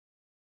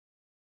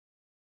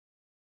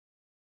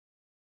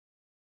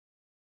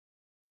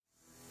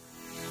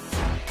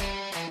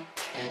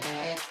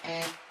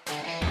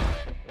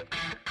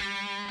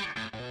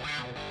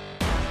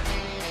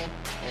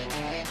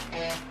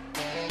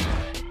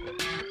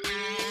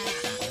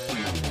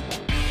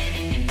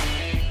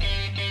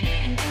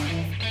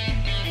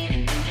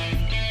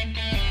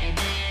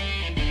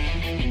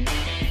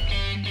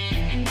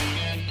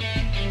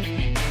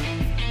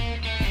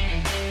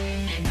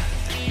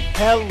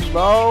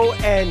Hello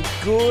and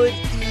good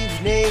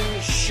evening,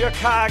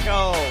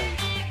 Chicago.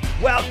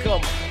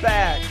 Welcome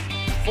back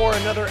for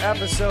another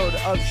episode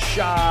of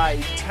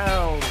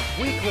Chi-Town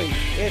Weekly.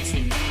 It's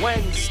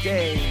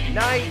Wednesday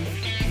night.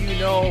 You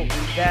know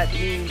that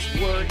means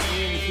we're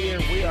in here.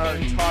 We are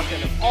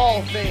talking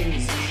all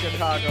things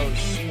Chicago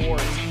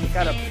sports.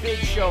 Got a big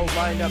show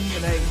lined up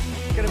tonight.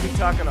 Going to be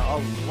talking a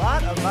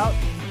lot about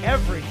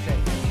everything.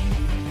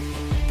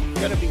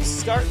 Going to be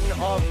starting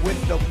off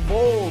with the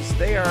Bulls.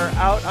 They are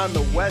out on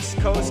the West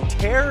Coast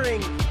tearing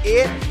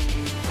it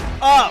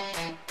up.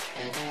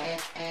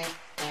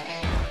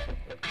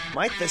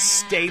 Might the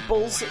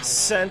Staples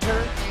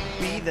Center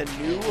be the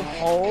new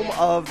home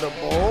of the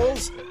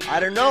Bulls?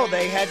 I don't know.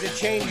 They had to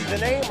change the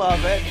name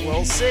of it.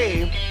 We'll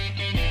see.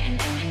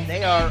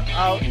 They are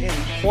out in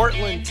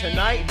Portland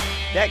tonight.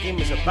 That game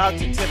is about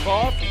to tip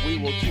off. We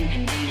will keep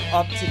you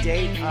up to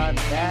date on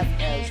that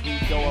as we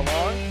go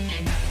along.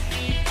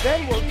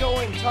 Then we'll go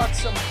and talk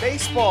some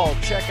baseball,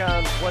 check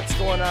on what's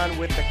going on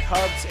with the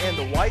Cubs and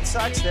the White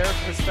Sox, their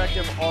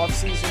prospective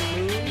offseason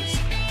moves.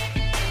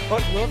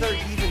 But will there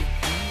even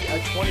be a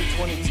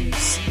 2022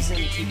 season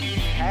to be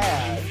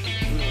had?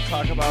 We will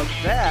talk about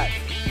that.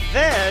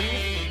 Then,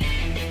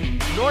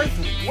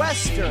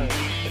 Northwestern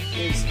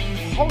is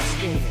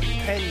hosting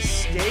Penn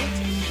State.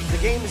 The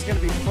game is going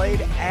to be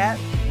played at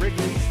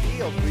Wrigley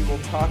Field. We will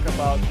talk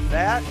about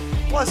that.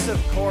 Plus,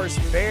 of course,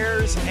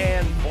 Bears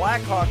and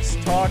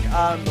Blackhawks talk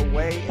on the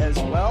way as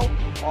well.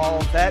 All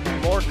of that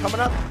and more coming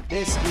up.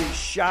 This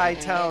is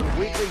Chi-Town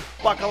Weekly.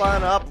 Buckle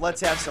on up.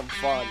 Let's have some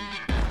fun.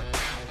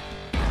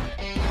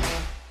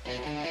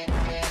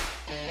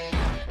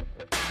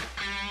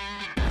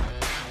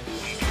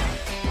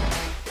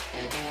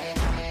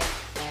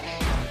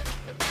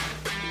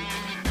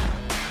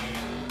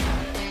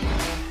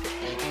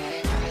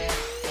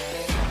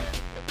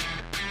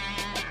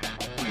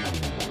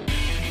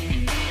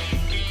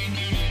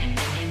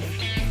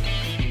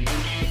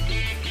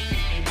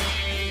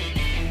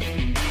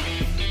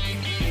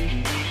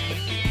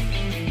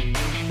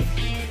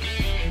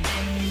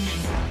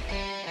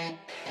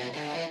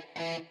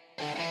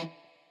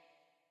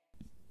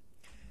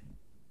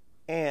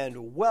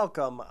 And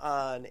welcome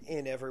on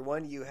in,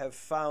 everyone. You have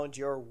found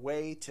your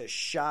way to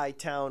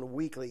Chi-Town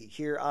Weekly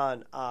here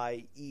on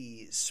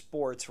IE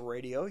Sports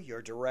Radio,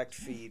 your direct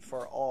feed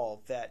for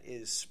all that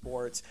is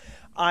sports.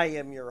 I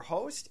am your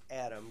host,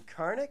 Adam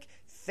Karnick.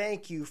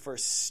 Thank you for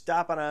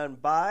stopping on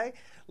by.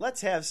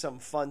 Let's have some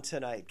fun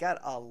tonight. Got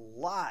a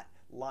lot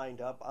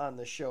lined up on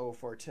the show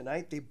for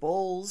tonight. The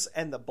Bulls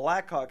and the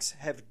Blackhawks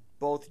have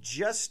both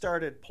just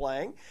started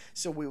playing,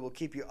 so we will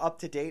keep you up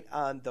to date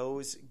on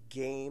those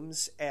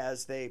games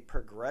as they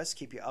progress,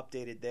 keep you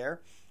updated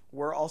there.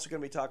 We're also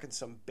going to be talking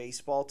some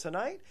baseball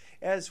tonight,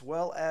 as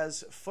well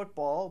as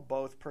football,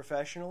 both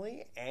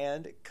professionally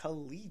and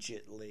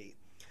collegiately.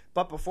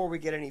 But before we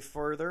get any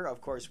further,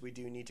 of course, we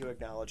do need to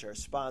acknowledge our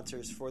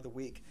sponsors for the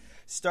week,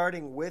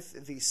 starting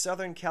with the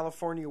Southern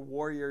California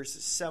Warriors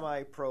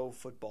semi-pro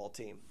football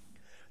team.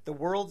 The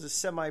world of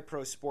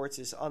semi-pro sports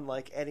is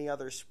unlike any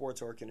other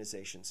sports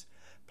organizations.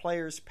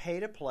 Players pay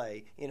to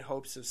play in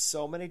hopes of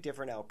so many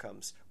different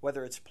outcomes,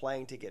 whether it's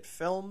playing to get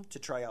film, to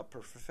try out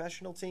for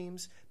professional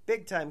teams,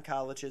 big-time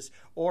colleges,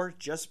 or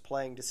just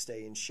playing to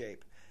stay in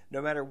shape.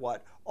 No matter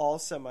what, all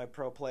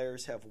semi-pro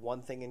players have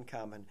one thing in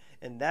common,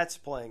 and that's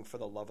playing for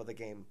the love of the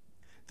game.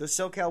 The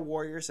SoCal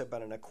Warriors have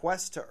been on a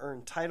quest to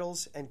earn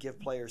titles and give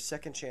players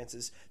second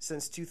chances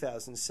since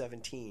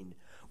 2017.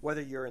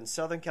 Whether you're in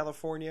Southern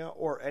California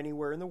or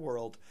anywhere in the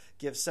world,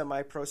 give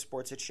semi-pro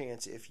sports a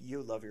chance if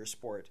you love your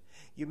sport.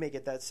 You may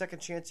get that second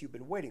chance you've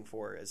been waiting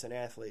for as an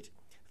athlete.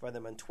 Find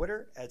them on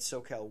Twitter at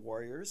SoCal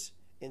Warriors,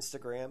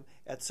 Instagram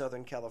at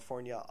Southern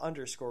California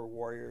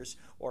 _Warriors,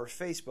 or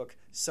Facebook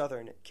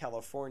Southern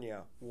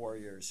California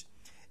Warriors.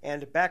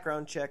 And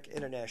Background Check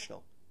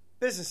International.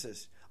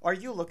 Businesses, are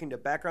you looking to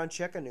background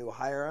check a new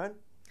hire on?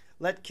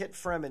 Let Kit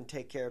Fremen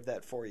take care of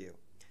that for you.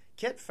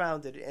 Kit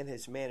founded and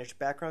has managed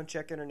Background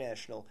Check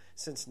International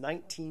since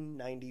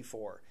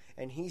 1994,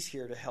 and he's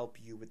here to help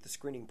you with the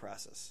screening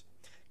process.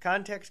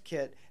 Contact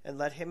Kit and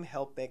let him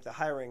help make the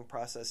hiring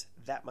process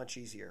that much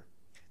easier.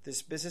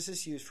 This business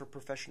is used for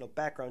professional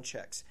background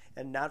checks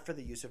and not for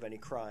the use of any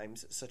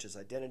crimes, such as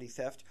identity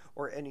theft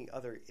or any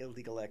other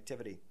illegal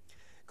activity.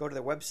 Go to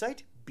their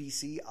website,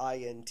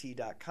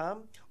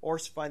 bcint.com, or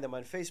find them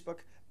on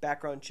Facebook,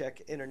 Background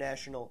Check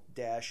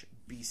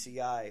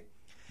International-BCI.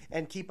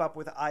 And keep up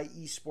with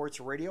IE Sports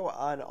Radio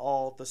on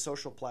all the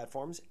social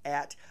platforms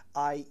at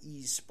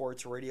IE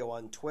Sports Radio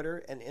on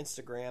Twitter and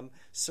Instagram.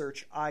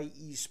 Search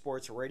IE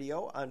Sports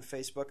Radio on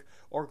Facebook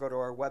or go to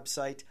our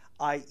website,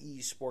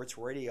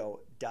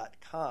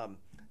 iesportsradio.com.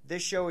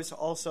 This show is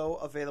also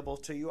available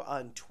to you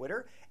on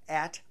Twitter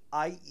at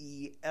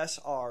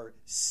IESRC,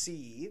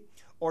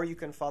 or you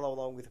can follow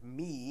along with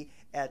me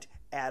at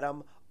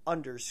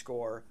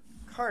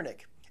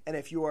Adam_Karnick. And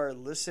if you are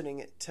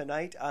listening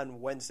tonight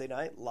on Wednesday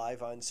night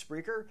live on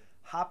Spreaker,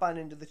 hop on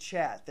into the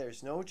chat.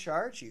 There's no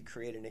charge. You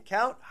create an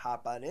account,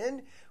 hop on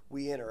in.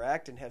 we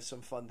interact and have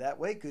some fun that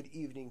way. Good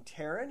evening,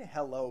 Taryn.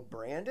 Hello,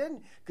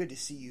 Brandon. Good to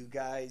see you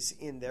guys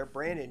in there.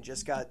 Brandon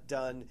just got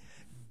done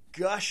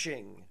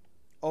gushing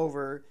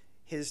over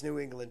his New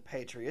England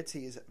Patriots.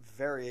 He is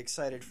very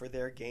excited for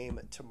their game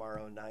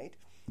tomorrow night.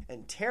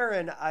 And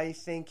Taryn, I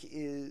think,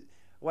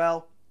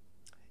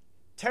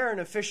 Taryn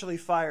officially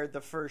fired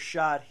the first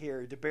shot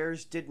here. The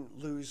Bears didn't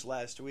lose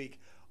last week.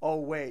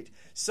 Oh, wait.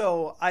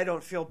 So I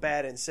don't feel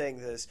bad in saying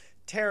this.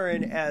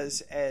 Taryn,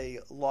 as a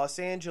Los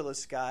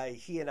Angeles guy,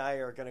 he and I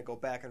are going to go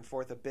back and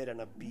forth a bit on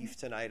a beef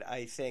tonight,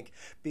 I think,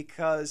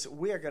 because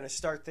we are going to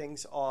start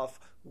things off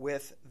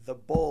with the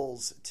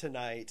Bulls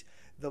tonight.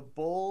 The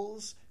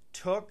Bulls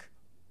took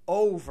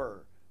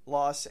over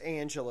Los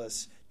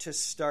Angeles to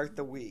start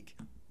the week.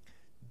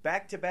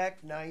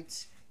 Back-to-back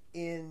nights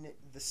in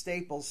the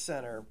Staples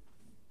Center.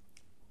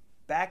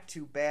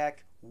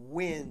 Back-to-back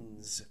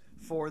wins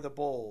for the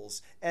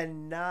Bulls.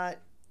 And not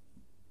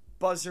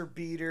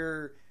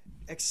buzzer-beater,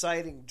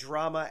 exciting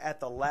drama at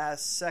the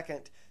last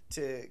second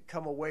to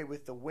come away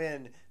with the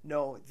win.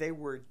 No, they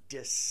were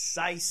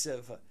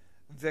decisive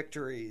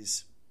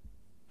victories.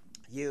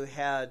 You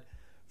had...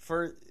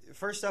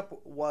 First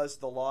up was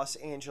the Los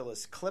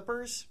Angeles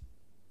Clippers.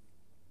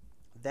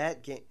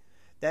 That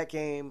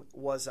game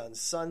was on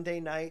Sunday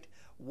night.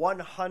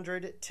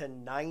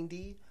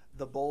 100-90.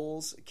 The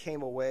Bulls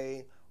came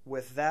away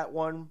with that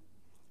one.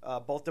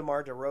 Both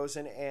DeMar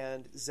DeRozan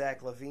and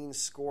Zach LaVine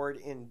scored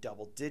in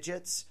double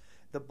digits.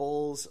 The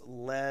Bulls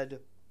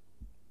led...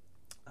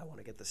 I want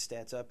to get the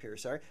stats up here,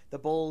 sorry. The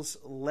Bulls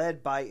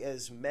led by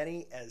as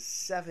many as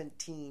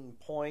 17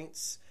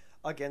 points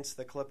against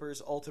the Clippers,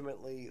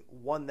 ultimately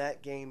won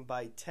that game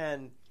by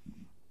 10,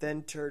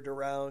 then turned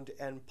around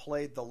and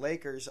played the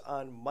Lakers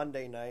on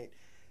Monday night.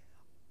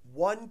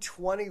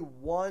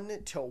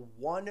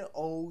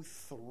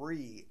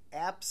 121-103,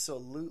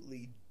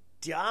 absolutely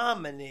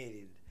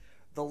dominated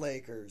the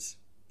Lakers.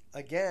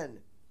 Again,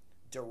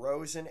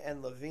 DeRozan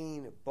and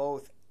LaVine,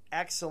 both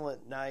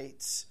excellent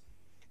nights.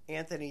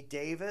 Anthony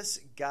Davis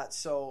got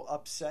so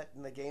upset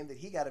in the game that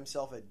he got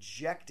himself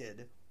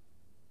ejected.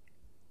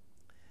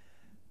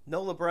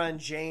 No LeBron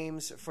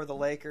James for the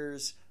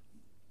Lakers.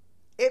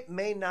 It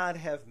may not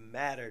have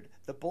mattered.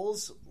 The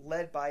Bulls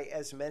led by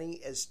as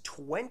many as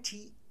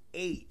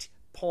 28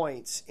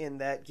 points in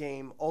that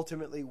game,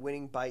 ultimately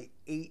winning by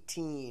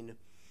 18.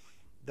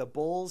 The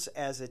Bulls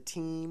as a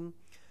team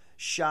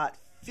shot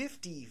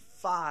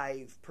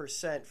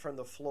 55% from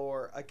the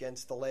floor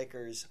against the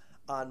Lakers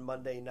on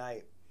Monday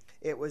night.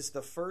 It was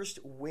the first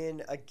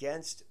win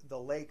against the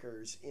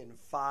Lakers in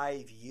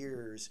 5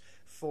 years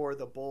for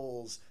the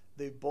Bulls.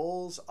 The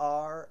Bulls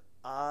are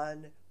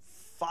on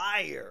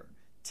fire.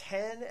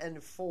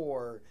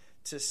 10-4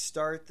 to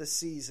start the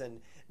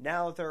season.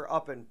 Now they're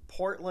up in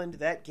Portland.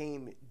 That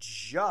game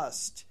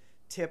just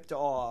tipped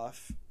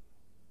off.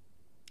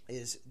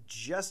 Is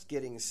just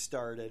getting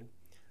started.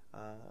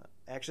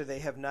 Actually, they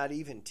have not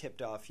even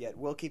tipped off yet.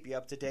 We'll keep you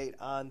up to date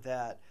on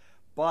that.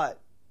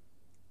 But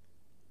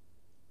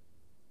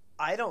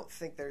I don't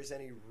think there's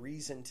any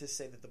reason to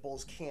say that the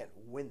Bulls can't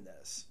win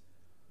this.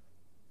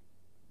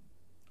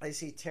 I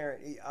see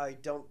Tarrant. I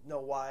don't know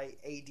why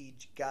AD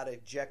got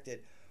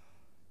ejected.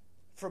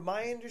 From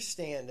my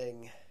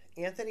understanding,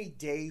 Anthony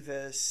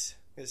Davis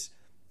is,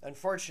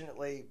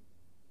 unfortunately,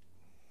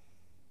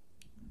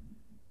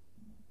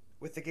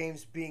 with the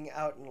games being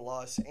out in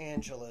Los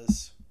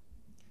Angeles,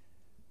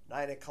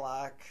 9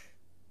 o'clock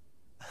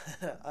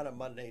on a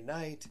Monday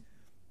night.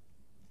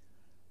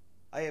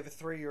 I have a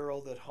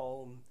 3-year-old at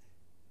home.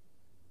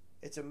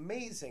 It's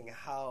amazing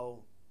how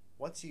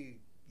once you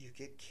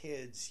get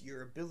kids,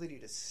 your ability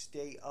to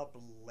stay up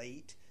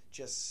late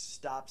just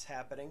stops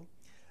happening.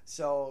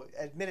 So,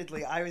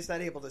 admittedly, I was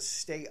not able to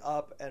stay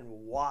up and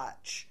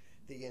watch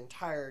the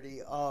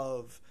entirety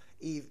of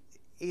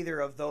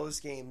either of those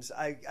games.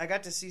 I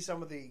got to see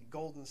some of the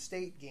Golden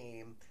State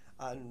game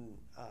on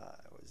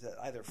was it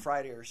either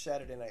Friday or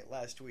Saturday night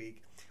last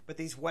week. But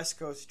these West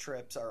Coast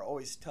trips are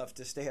always tough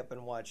to stay up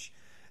and watch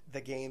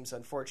the games,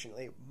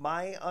 unfortunately.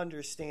 My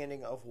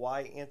understanding of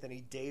why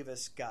Anthony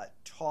Davis got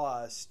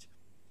tossed,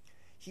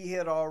 he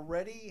had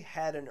already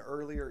had an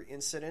earlier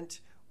incident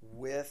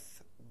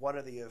with one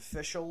of the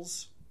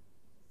officials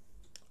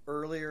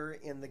earlier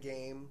in the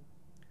game,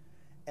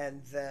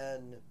 and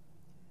then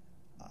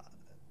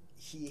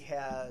he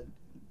had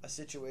a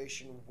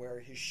situation where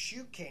his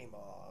shoe came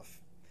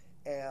off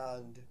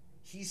and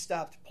he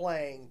stopped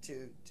playing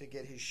to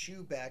get his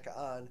shoe back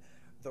on.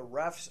 The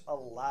refs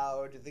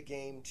allowed the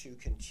game to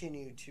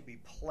continue to be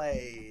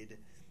played,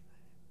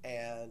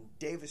 and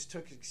Davis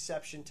took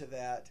exception to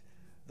that.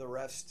 The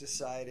refs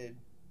decided,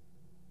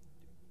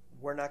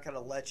 we're not going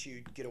to let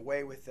you get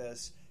away with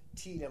this,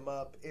 teed him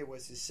up. It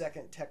was his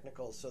second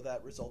technical, so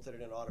that resulted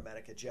in an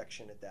automatic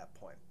ejection at that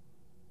point.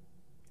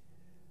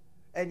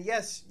 And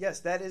yes,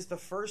 that is the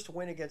first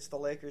win against the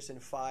Lakers in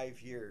 5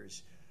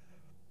 years.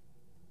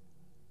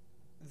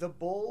 The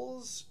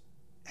Bulls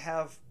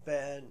have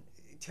been...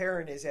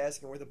 Taryn is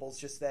asking, were the Bulls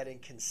just that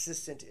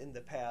inconsistent in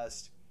the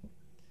past?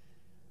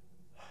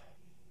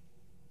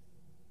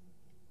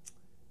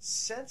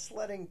 since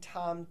letting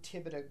Tom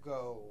Thibodeau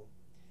go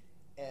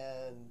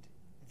and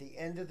the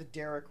end of the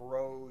Derrick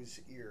Rose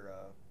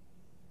era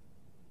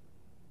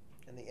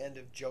and the end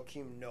of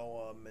Joakim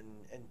Noam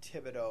and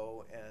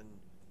Thibodeau and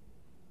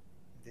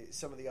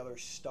some of the other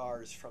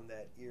stars from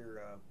that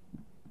era,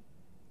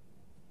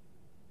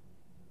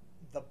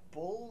 the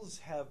Bulls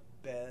have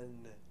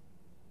been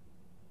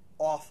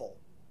awful,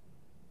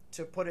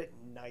 to put it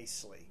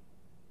nicely.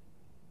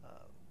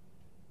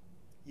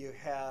 You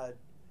had,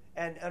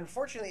 and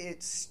unfortunately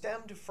it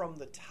stemmed from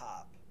the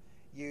top.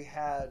 You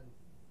had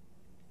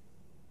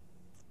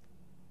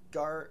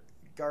Gar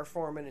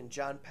Forman and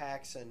John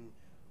Paxson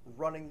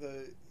running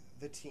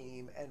the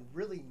team and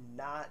really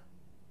not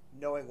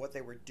knowing what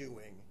they were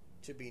doing,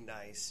 to be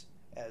nice,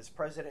 as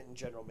president and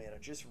general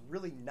managers,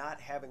 really not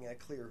having a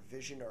clear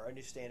vision or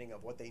understanding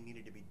of what they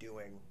needed to be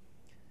doing.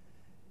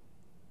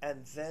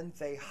 And then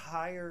they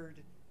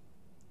hired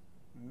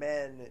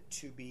men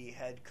to be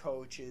head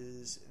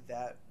coaches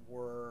that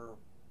were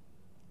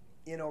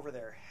in over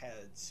their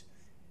heads.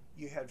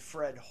 You had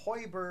Fred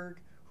Hoiberg,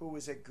 who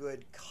was a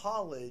good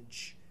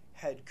college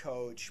head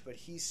coach, but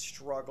he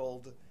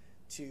struggled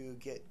to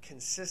get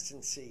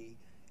consistency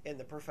in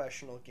the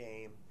professional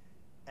game.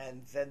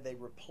 And then they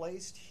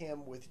replaced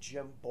him with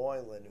Jim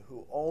Boylan,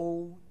 who,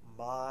 oh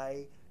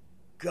my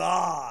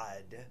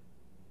God.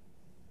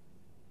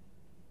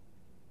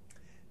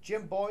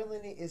 Jim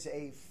Boylan is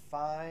a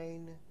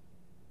fine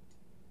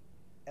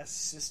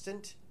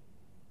assistant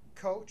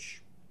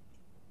coach.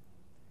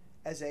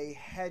 As a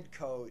head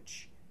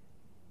coach,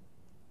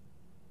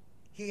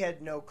 he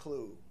had no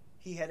clue.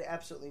 He had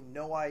absolutely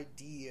no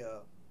idea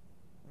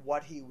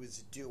what he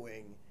was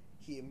doing.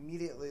 He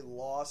immediately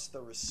lost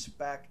the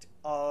respect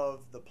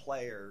of the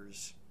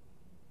players.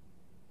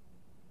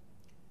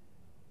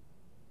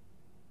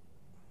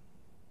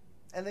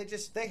 And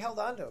they held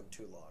on to him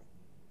too long.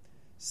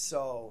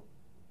 So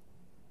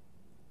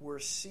we're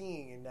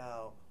seeing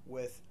now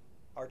with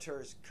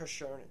Arturas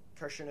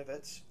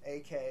Krushenovitz,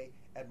 AK,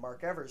 and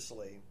Mark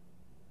Eversley,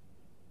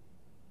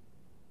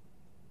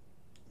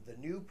 the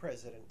new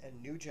president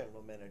and new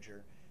general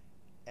manager,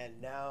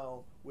 and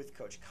now with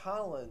Coach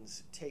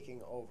Collins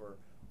taking over,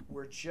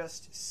 we're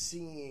just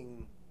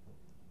seeing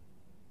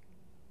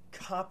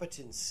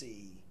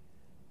competency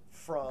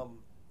from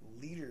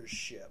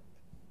leadership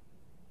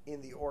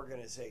in the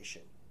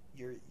organization.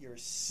 You're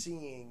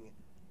seeing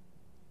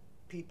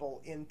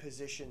people in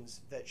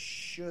positions that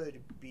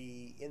should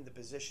be in the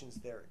positions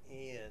they're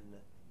in,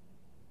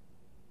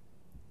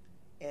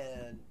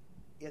 and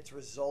it's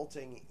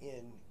resulting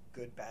in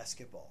good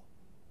basketball.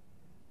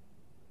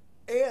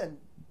 And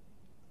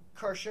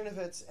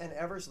Krushenovitz and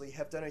Eversley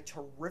have done a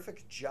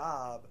terrific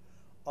job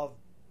of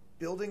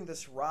building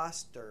this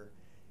roster,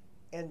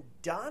 and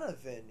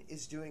Donovan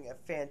is doing a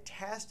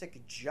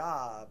fantastic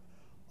job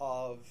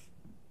of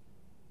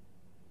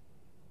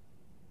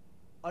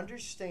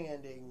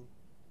understanding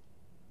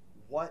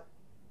what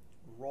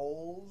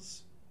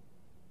roles,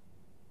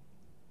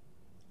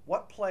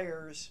 what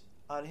players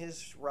on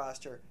his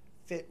roster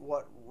fit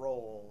what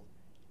role,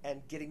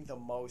 and getting the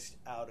most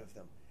out of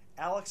them.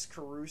 Alex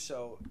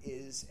Caruso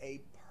is a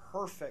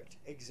perfect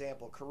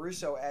example.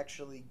 Caruso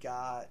actually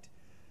got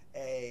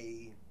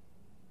a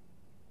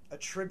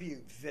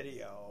tribute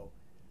video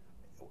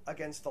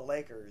against the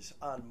Lakers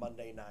on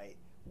Monday night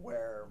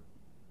where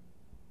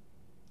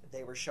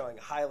they were showing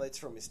highlights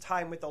from his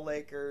time with the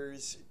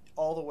Lakers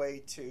all the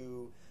way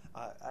to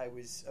I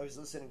was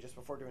listening just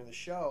before doing the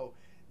show.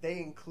 They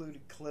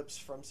included clips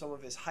from some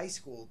of his high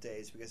school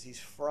days because he's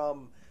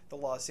from the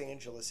Los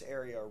Angeles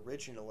area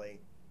originally.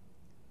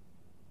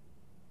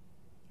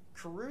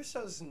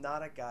 Caruso's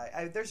not a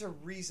guy. There's a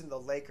reason the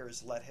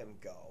Lakers let him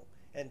go.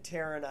 And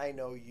Taryn, I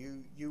know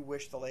you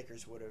wish the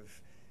Lakers would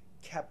have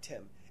kept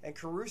him. And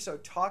Caruso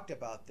talked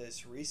about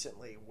this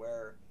recently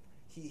where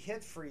he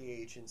hit free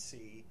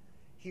agency.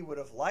 He would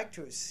have liked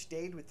to have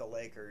stayed with the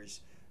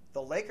Lakers.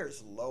 The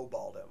Lakers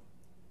lowballed him.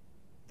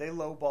 They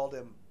lowballed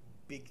him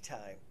big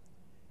time.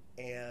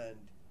 And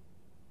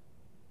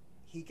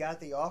he got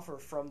the offer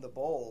from the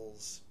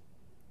Bulls,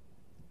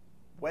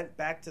 went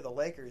back to the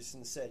Lakers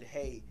and said,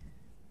 hey,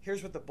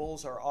 here's what the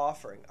Bulls are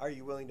offering. Are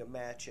you willing to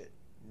match it?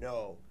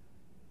 No.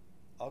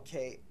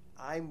 Okay,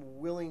 I'm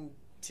willing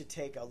to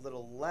take a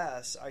little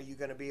less. Are you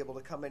going to be able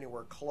to come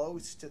anywhere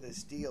close to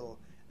this deal?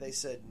 They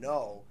said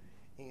no.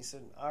 And he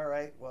said, all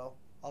right, well,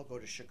 I'll go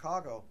to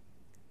Chicago.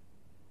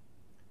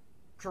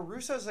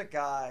 Caruso's a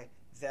guy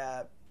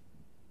that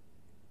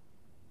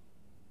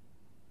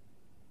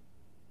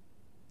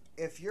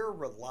if you're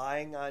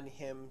relying on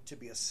him to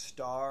be a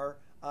star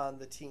on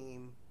the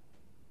team,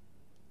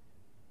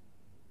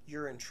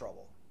 you're in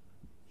trouble.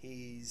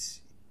 His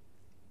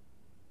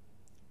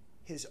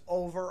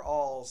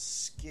overall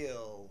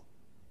skill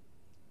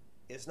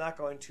is not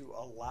going to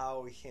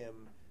allow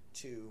him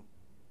to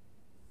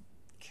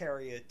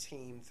carry a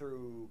team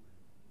through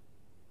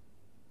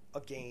a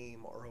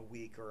game or a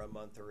week or a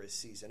month or a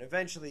season.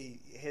 Eventually,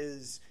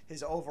 his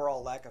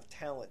overall lack of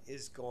talent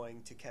is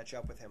going to catch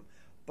up with him.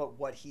 But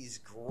what he's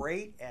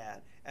great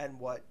at and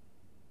what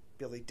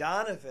Billy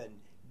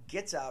Donovan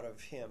gets out of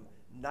him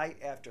night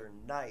after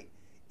night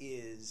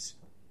is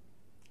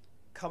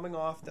coming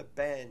off the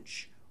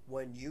bench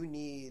when you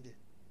need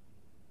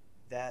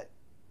that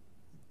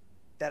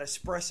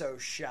espresso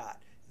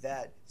shot,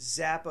 that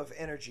zap of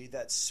energy,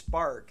 that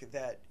spark,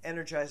 that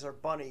Energizer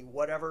Bunny,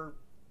 whatever,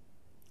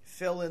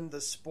 fill in the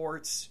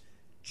sports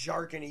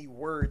jargony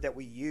word that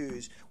we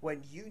use.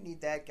 When you need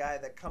that guy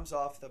that comes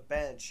off the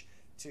bench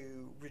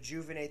to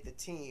rejuvenate the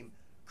team,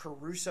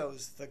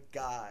 Caruso's the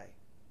guy.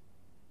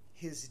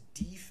 His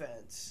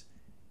defense,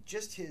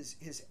 just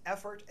his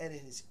effort and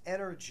his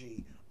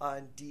energy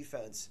on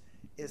defense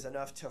is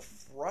enough to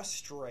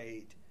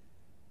frustrate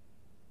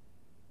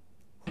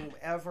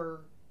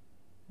whomever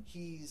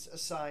he's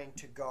assigned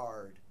to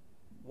guard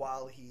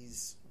while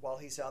he's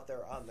out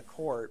there on the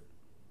court.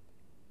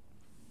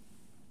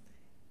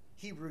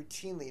 He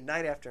routinely,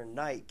 night after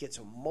night, gets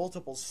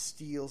multiple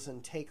steals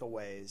and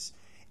takeaways,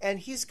 and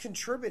he's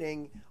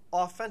contributing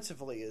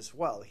offensively as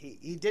well.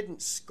 He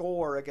didn't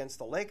score against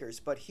the Lakers,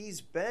 but he's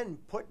been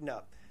putting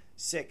up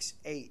 6,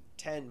 8,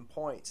 10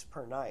 points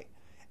per night.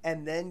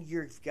 And then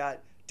you've got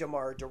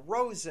DeMar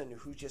DeRozan,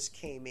 who just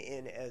came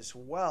in as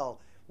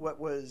well. What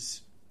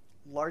was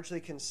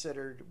largely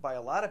considered by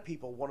a lot of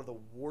people one of the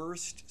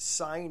worst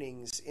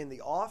signings in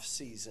the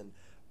offseason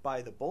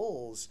by the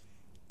Bulls.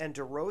 And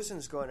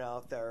DeRozan's going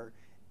out there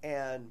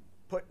and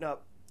putting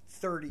up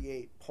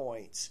 38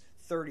 points,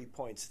 30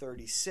 points,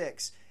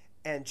 36,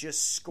 and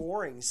just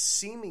scoring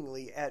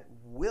seemingly at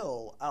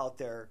will out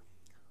there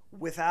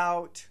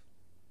without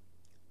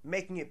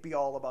making it be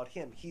all about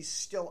him. He's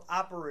still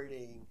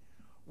operating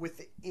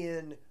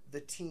within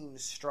the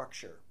team's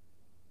structure.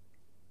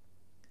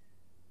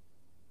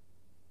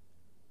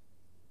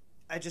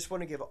 I just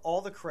want to give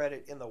all the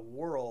credit in the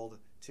world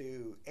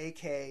to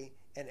AK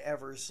and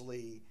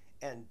Eversley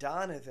and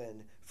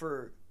Donovan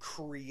for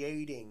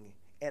creating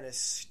and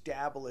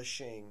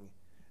establishing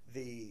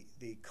the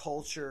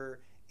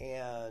culture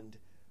and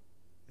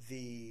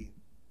the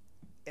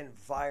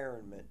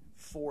environment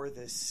for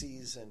this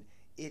season.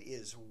 It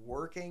is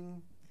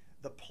working.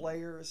 The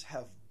players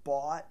have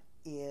bought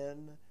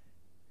in,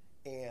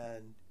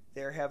 and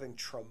they're having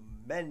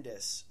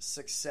tremendous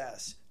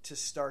success to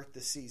start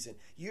the season.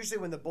 Usually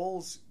when the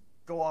Bulls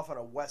go off on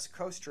a West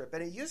Coast trip,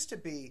 and it used to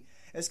be,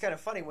 it's kind of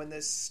funny, when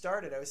this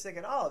started, I was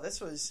thinking,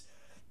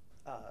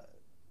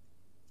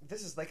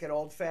 this is like an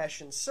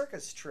old-fashioned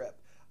circus trip.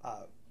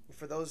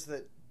 For those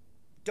that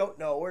don't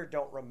know or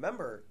don't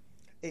remember,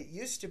 it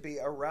used to be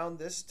around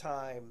this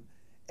time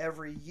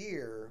every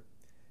year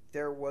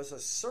there was a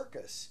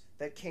circus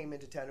that came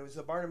into town. It was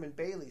the Barnum and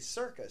Bailey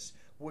Circus,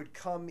 would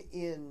come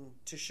in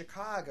to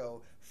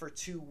Chicago for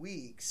 2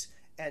 weeks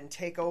and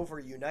take over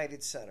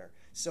United Center.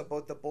 So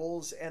both the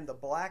Bulls and the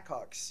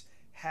Blackhawks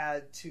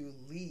had to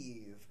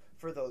leave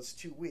for those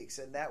 2 weeks,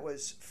 and that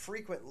was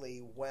frequently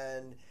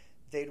when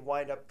they'd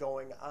wind up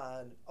going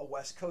on a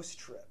West Coast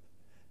trip,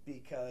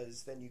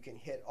 because then you can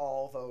hit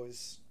all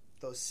those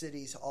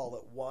cities all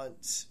at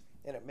once,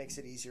 and it makes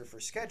it easier for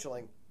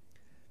scheduling.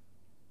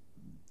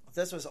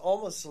 This was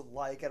almost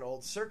like an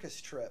old circus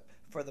trip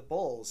for the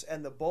Bulls,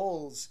 and the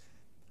Bulls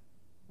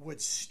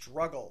would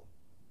struggle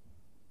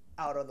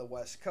out on the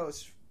West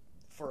Coast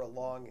for a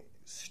long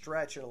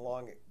stretch and a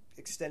long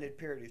extended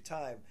period of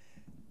time.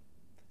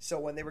 So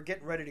when they were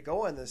getting ready to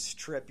go on this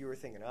trip, you were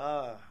thinking,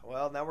 now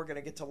we're going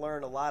to get to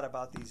learn a lot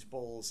about these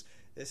Bulls.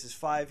 This is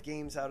 5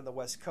 games out on the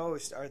West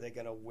Coast. Are they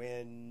going to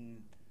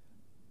win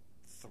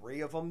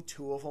 3 of them,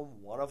 2 of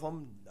them, 1 of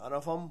them, none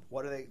of them?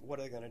 What are they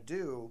going to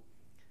do?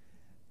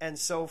 And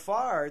so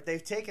far,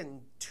 they've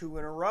taken 2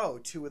 in a row,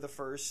 2 of the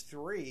first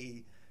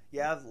 3.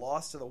 Yeah,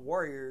 lost to the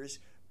Warriors,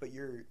 but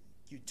you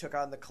took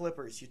on the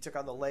Clippers, you took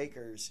on the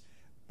Lakers,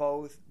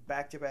 both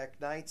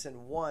back-to-back nights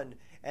and won,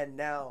 and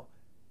now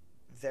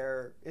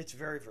it's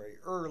very, very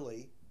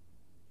early,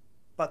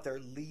 but they're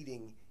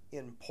leading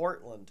in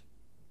Portland.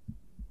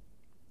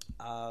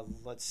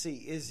 Let's see,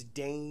 is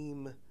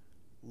Dame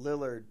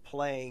Lillard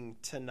playing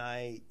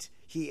tonight?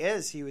 He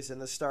is. He was in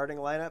the starting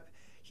lineup.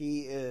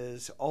 He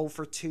is 0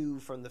 for 2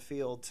 from the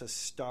field to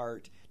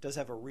start. Does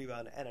have a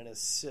rebound and an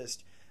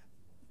assist.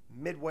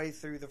 Midway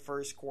through the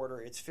first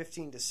quarter, it's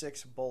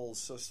 15-6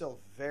 Bulls, so still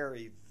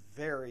very,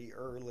 very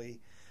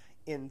early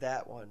in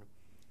that one.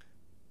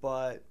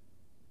 But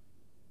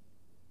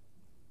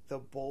the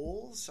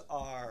Bulls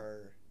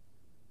are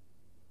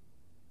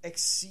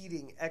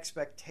exceeding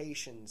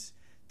expectations,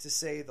 to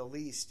say the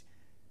least.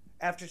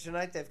 After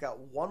tonight, they've got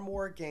one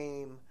more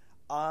game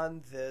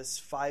on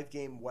this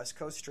 5-game West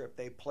Coast trip.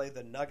 They play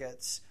the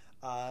Nuggets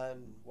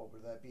on, what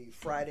would that be,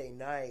 Friday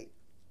night.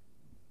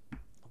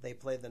 They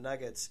play the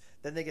Nuggets.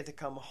 Then they get to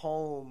come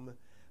home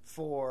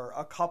for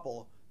a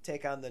couple,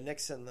 take on the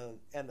Knicks and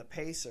the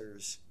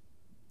Pacers,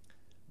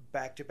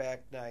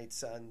 back-to-back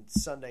nights on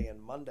Sunday and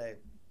Monday.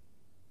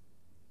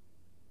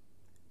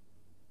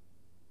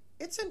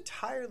 It's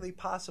entirely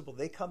possible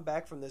they come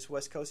back from this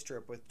West Coast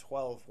trip with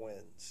 12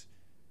 wins.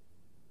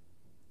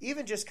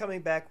 Even just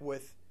coming back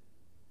with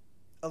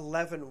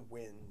 11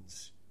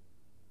 wins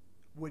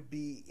would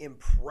be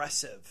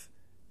impressive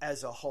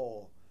as a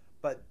whole.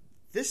 But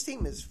This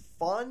team is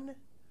fun.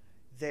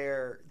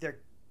 They're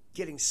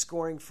getting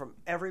scoring from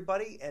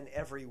everybody and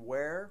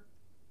everywhere.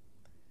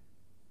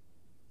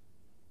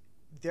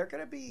 They're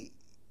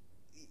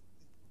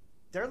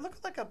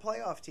looking like a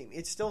playoff team.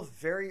 It's still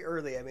very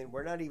early. I mean,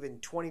 we're not even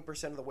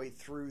 20% of the way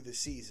through the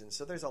season,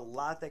 so there's a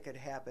lot that could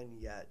happen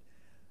yet.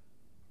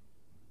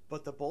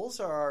 But the Bulls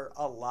are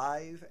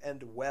alive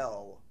and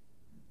well.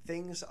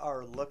 Things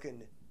are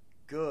looking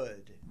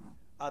good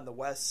on the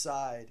west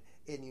side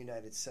in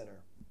United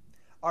Center.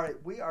 All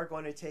right, we are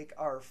going to take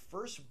our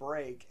first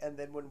break, and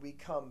then when we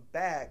come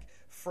back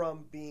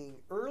from being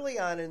early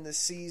on in the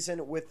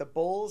season with the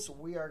Bulls,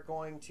 we are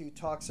going to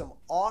talk some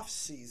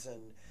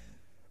off-season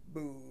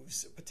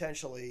moves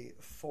potentially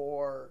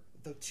for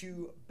the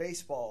two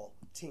baseball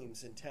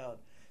teams in town.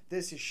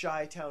 This is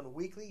Chi-Town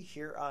Weekly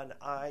here on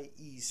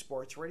IE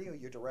Sports Radio,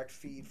 your direct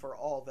feed for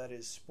all that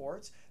is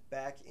sports.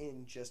 Back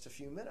in just a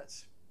few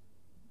minutes.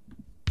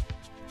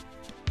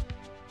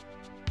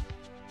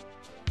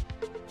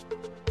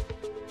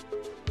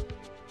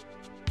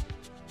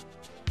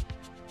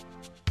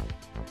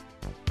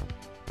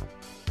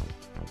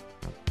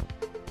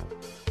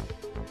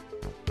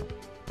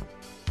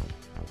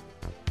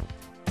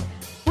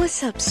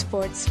 What's up,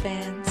 sports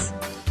fans?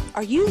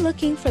 Are you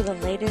looking for the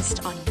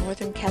latest on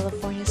Northern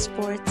California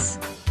sports?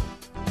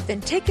 Then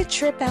take a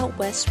trip out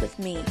west with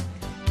me,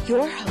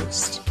 your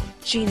host,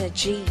 Gina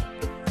G,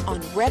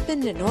 on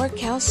Reppin' to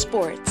NorCal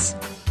Sports,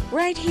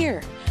 right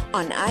here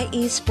on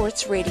IE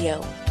Sports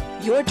Radio,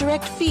 your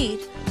direct feed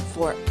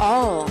for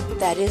all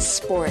that is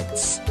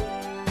sports.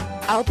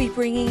 I'll be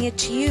bringing it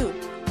to you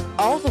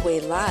all the way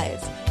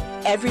live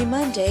every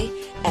Monday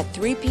at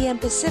 3 p.m.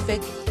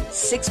 Pacific,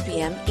 6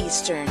 p.m.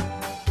 Eastern.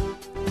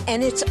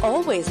 And it's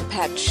always a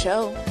packed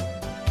show.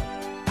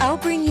 I'll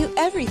bring you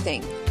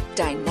everything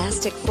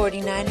Dynastic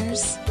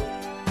 49ers,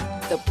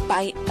 the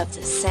bite of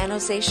the San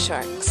Jose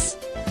Sharks,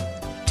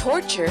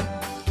 torture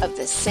of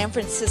the San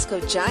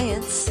Francisco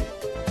Giants,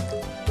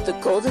 the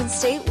Golden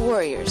State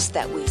Warriors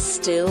that we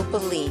still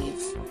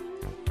believe.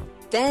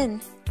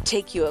 Then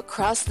take you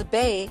across the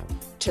bay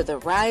to the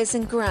rise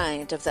and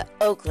grind of the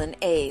Oakland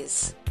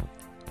A's.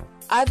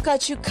 I've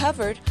got you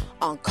covered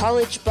on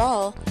college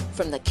ball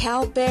from the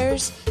Cal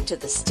Bears to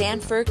the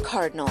Stanford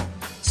Cardinal,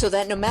 so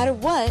that no matter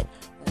what,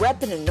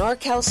 reppin' to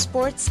NorCal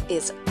Sports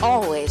is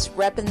always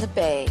reppin' the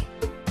Bay.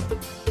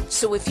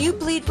 So if you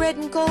bleed red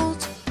and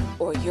gold,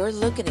 or you're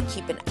looking to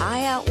keep an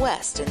eye out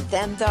west in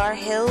them thar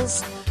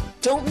hills,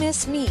 don't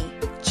miss me,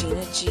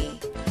 Gina G,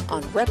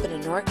 on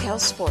reppin' to NorCal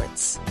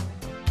Sports.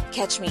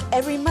 Catch me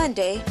every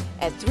Monday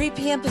at 3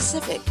 p.m.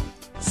 Pacific,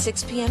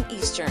 6 p.m.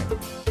 Eastern,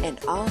 and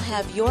I'll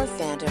have your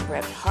fandom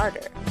repped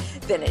harder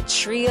than a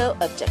trio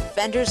of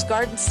defenders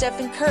guarding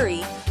Stephen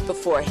Curry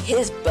before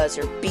his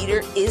buzzer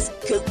beater is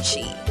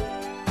Gucci.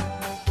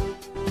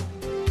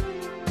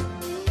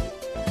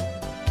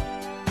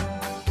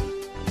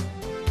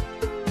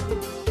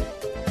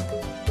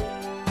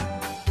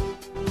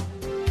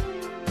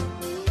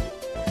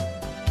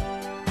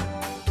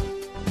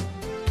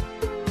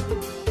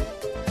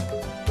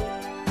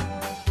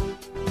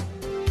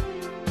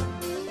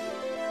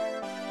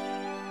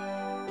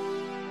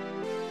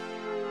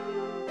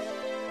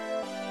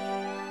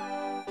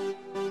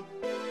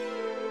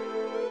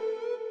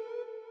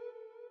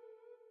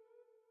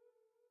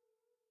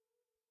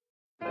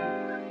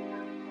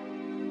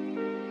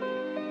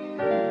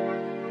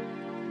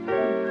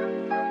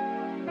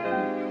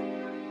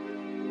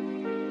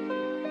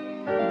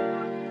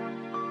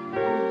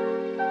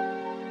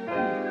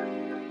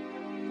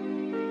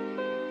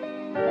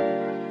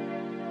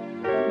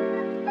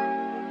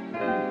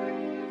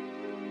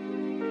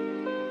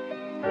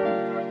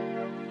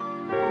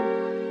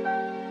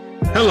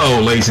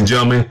 Hello, ladies and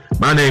gentlemen.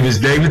 My name is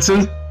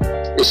Davidson.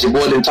 It's your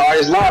boy,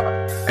 Lentarius Law.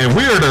 And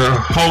we are the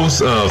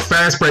hosts of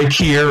Fast Break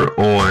here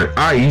on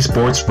IE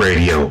Sports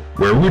Radio,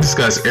 where we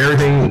discuss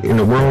everything in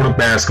the world of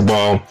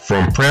basketball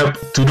from prep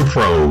to the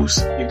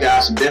pros. You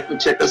guys should definitely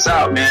check us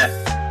out,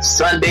 man.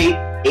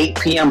 Sunday, 8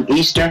 p.m.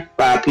 Eastern,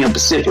 5 p.m.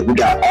 Pacific. We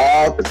got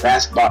all the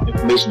basketball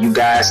information you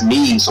guys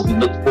need, so we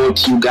look forward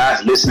to you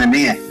guys listening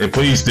in. And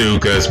please do,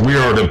 because we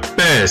are the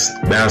best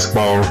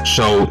basketball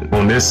show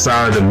on this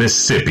side of the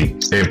Mississippi.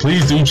 And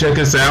please do check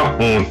us out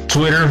on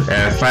Twitter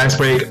at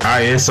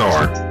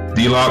FastBreakISR.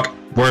 D-Lock,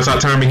 where's our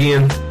time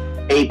again?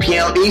 8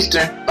 p.m.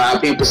 Eastern,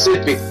 5 p.m.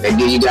 Pacific. That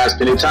give you guys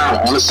plenty of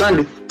time on a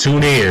Sunday.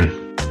 Tune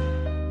in.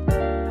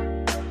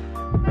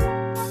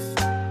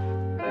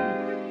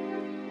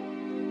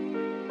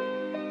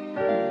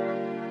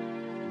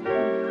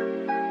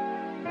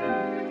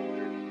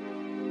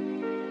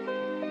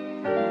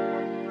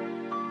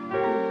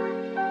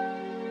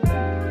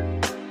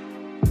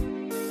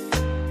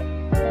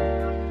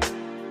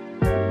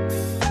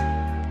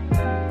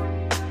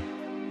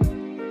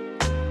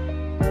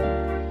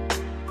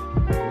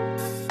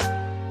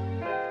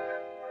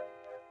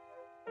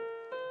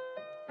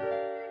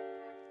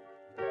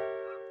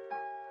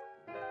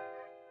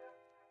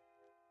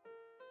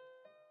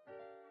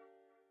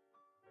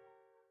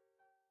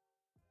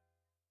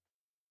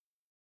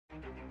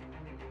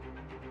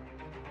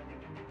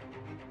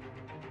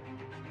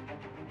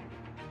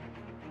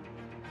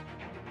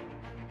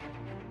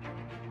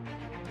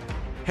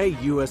 Hey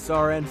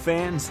USRN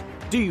fans,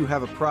 do you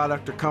have a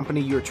product or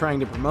company you're trying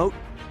to promote?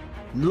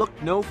 Look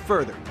no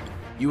further.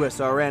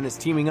 USRN is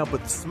teaming up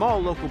with small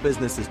local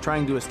businesses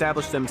trying to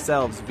establish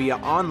themselves via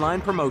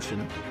online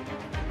promotion.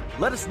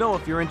 Let us know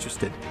if you're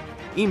interested.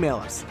 Email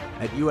us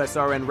at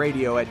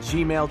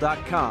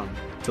usrnradio@gmail.com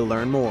to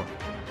learn more.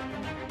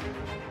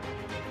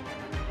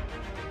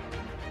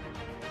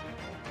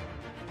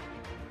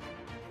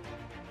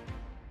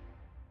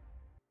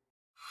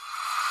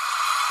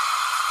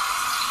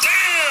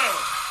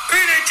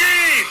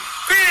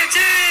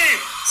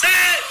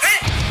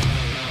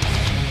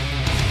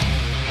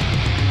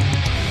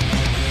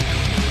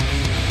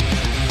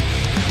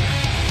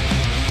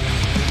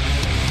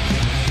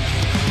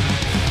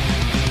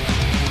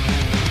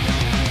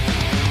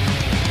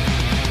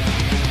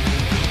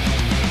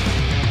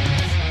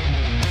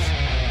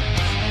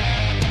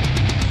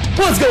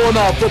 What's going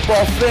on,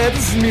 football fans?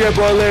 This is me, your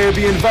boy Larry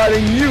B,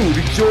 inviting you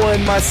to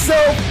join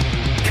myself,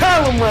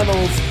 Colin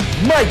Reynolds,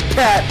 Mike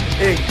Pat,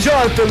 and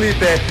John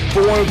Felipe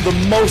for one of the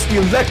most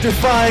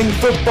electrifying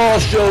football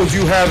shows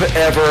you have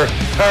ever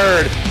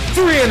heard.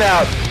 3 and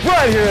Out,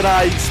 right here at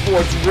IE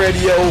Sports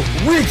Radio.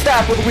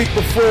 Recap of the week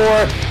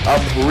before, a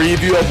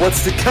preview of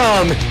what's to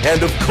come,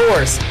 and of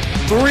course,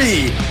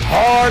 3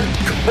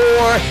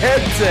 hardcore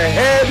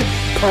head-to-head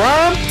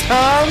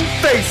prime-time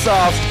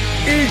face-offs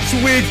each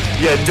week.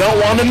 You don't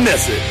want to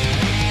miss it.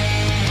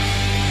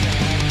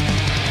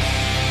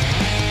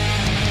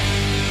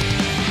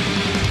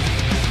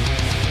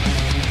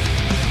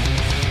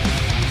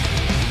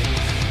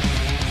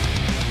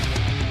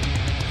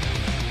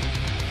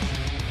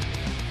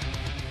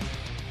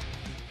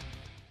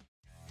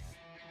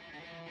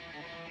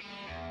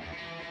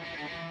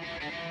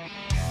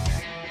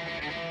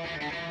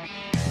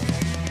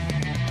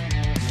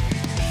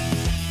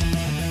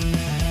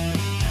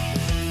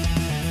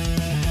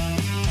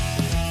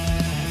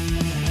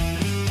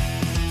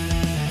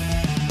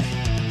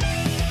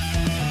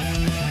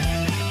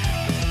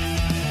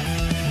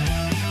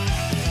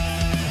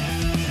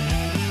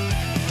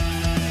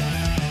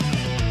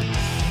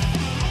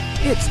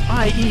 It's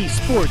IE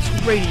Sports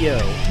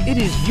Radio. It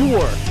is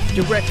your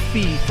direct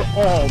feed for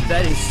all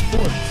that is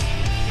sports.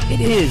 It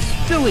is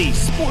Philly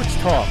Sports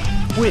Talk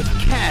with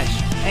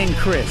Cash and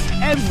Chris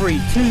every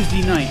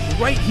Tuesday night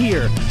right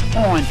here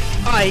on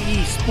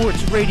IE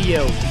Sports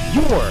Radio,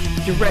 your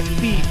direct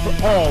feed for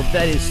all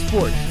that is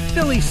sports.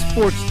 Philly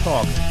Sports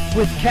Talk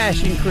with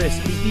Cash and Chris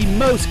is the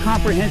most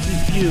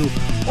comprehensive view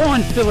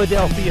on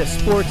Philadelphia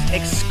sports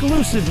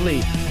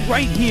exclusively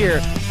right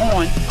here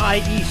on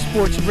IE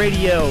Sports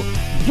Radio.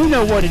 You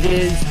know what it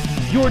is,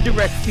 your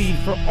direct feed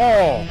for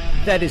all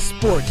that is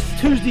sports.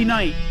 Tuesday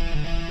night,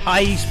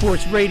 IE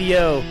Sports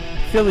Radio,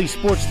 Philly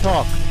Sports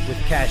Talk with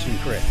Cash and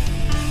Chris.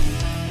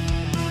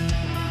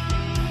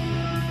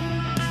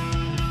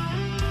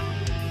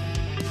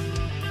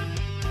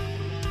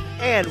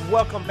 And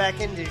welcome back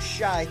into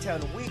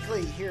Chi-Town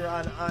Weekly here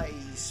on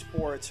IE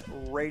Sports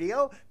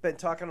Radio. Been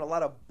talking a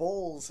lot of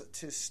Bulls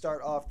to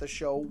start off the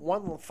show.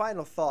 One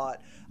final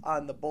thought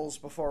on the Bulls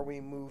before we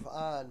move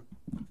on.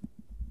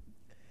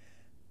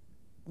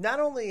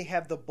 Not only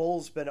have the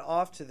Bulls been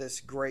off to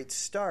this great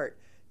start,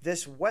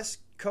 this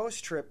West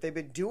Coast trip, they've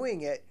been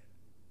doing it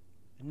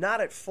not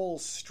at full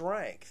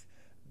strength.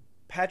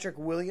 Patrick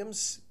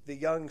Williams, the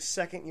young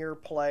second-year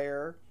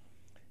player,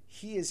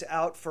 he is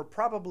out for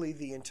probably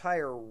the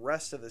entire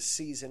rest of the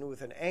season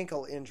with an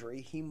ankle injury.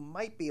 He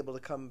might be able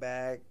to come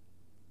back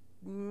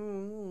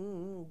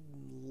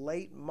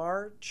late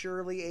March,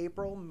 early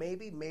April,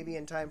 maybe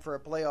in time for a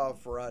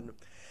playoff run.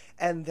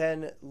 And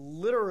then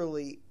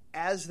literally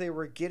as they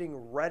were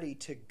getting ready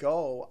to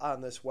go on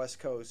this West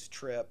Coast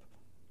trip,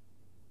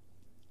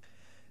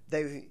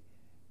 they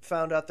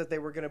found out that they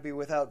were going to be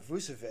without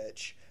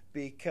Vucevic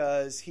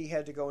because he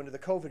had to go into the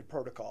COVID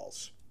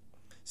protocols.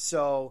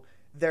 So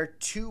their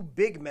 2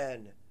 big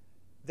men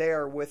they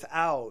are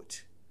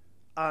without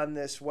on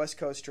this West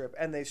Coast trip,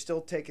 and they've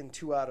still taken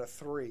 2 out of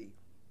 3.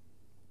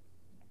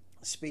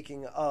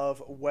 Speaking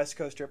of West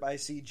Coast trip, I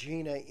see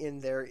Gina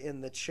in there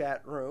in the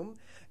chat room.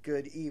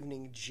 Good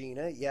evening,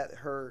 Gina. Yet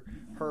her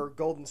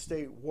Golden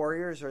State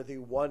Warriors are the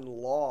one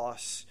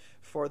loss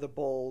for the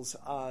Bulls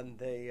on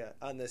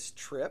this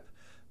trip.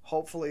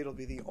 Hopefully, it'll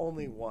be the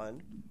only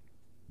one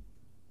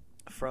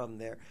from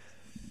there.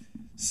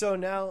 So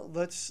now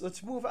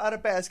let's move out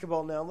of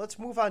basketball. Now let's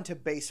move on to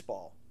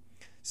baseball.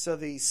 So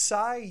the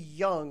Cy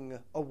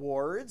Young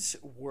Awards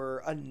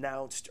were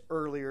announced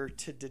earlier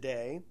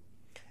today.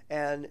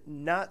 And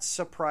not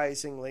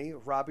surprisingly,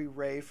 Robbie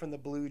Ray from the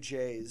Blue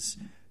Jays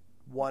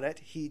won it.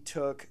 He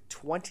took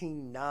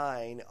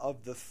 29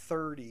 of the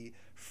 30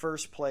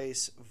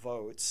 first-place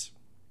votes.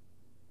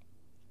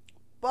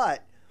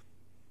 But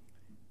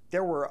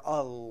there were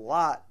a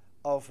lot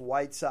of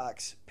White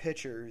Sox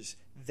pitchers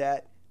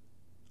that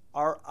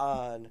are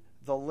on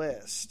the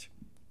list.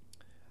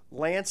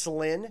 Lance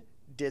Lynn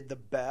did the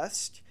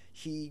best.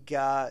 He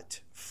got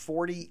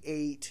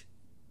 48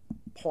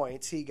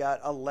 points. He got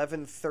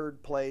 11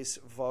 third-place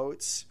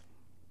votes.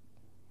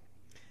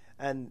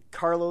 And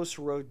Carlos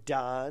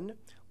Rodon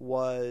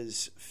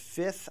was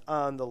 5th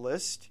on the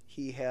list.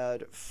 He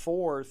had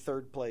 4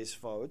 third-place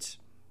votes.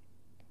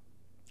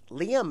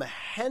 Liam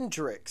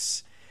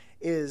Hendricks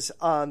is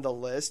on the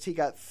list. He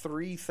got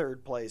 3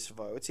 third-place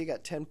votes. He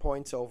got 10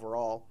 points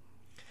overall.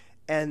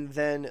 And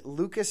then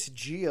Lucas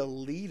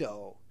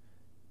Giolito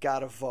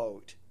got a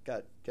vote.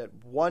 Got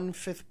 1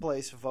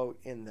 5th-place vote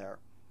in there.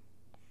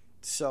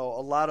 So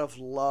a lot of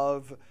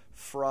love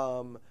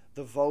from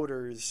the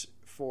voters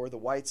for the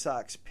White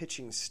Sox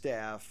pitching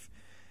staff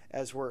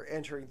as we're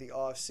entering the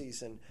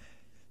offseason.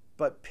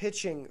 But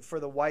pitching for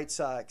the White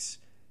Sox,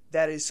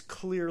 that is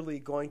clearly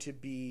going to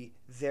be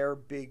their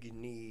big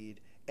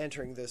need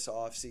entering this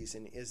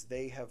offseason, is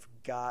they have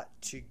got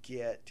to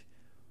get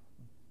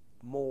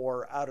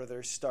more out of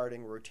their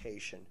starting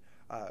rotation.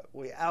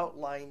 We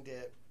outlined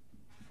it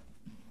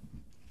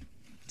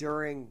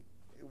during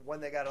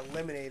when they got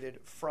eliminated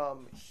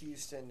from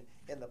Houston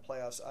in the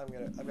playoffs.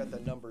 I've got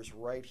the numbers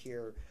right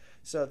here.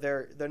 So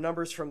their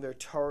numbers from their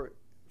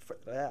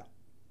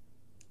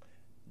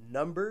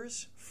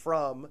numbers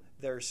from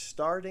their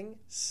starting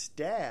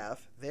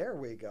staff. There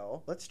we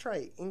go. Let's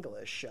try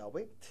English, shall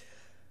we?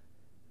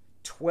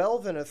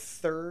 12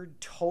 1/3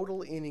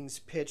 total innings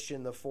pitched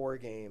in the 4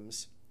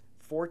 games.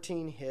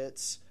 14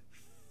 hits,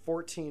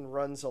 14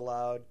 runs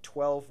allowed,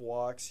 12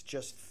 walks,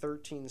 just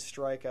 13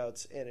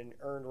 strikeouts, and an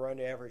earned run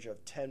average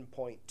of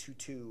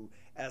 10.22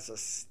 as a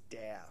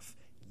staff.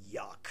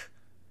 Yuck.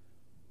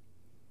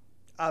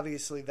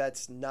 Obviously,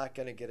 that's not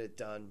going to get it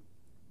done.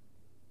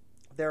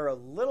 They're a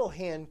little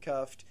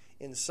handcuffed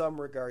in some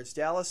regards.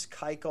 Dallas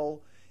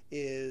Keuchel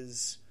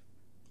is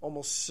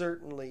almost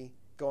certainly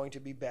going to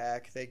be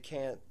back.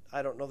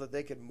 I don't know that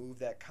they could move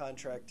that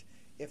contract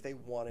if they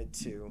wanted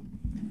to.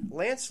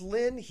 Lance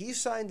Lynn, he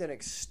signed an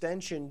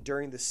extension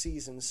during the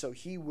season, so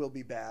he will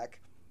be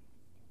back,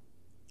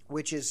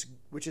 which is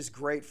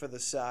great for the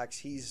Sox.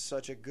 He's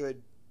such a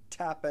good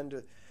top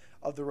end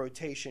of the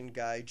rotation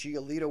guy.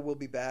 Giolito will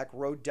be back.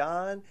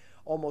 Rodon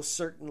almost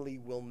certainly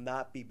will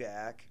not be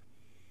back,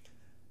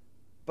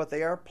 but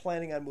they are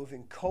planning on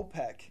moving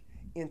Kopech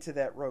into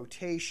that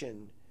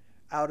rotation,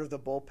 out of the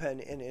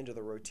bullpen and into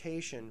the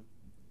rotation.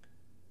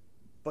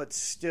 But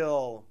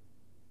still,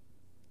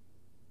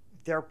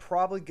 they're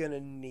probably going to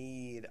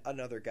need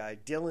another guy.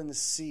 Dylan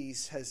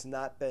Cease has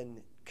not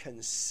been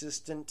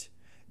consistent.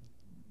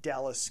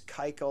 Dallas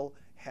Keuchel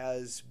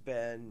has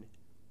been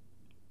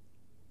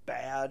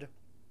bad.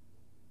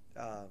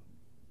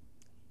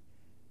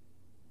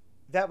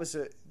 That was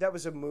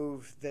a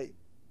move that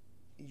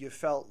you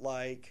felt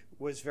like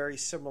was very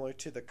similar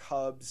to the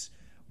Cubs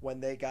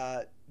when they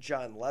got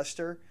John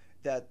Lester.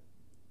 That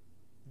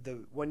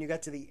when you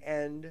got to the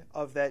end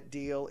of that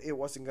deal, it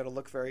wasn't going to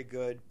look very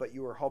good, but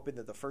you were hoping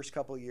that the first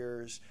couple of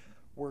years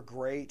were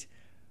great.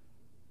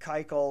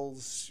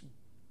 Keuchel's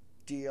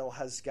deal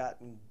has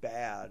gotten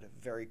bad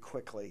very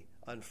quickly,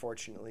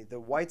 unfortunately. The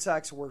White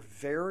Sox were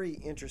very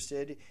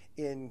interested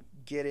in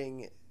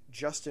getting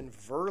Justin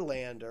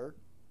Verlander,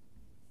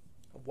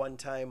 one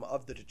time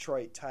of the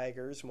Detroit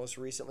Tigers, most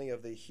recently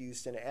of the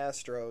Houston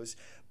Astros,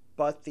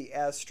 but the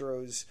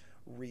Astros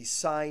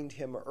re-signed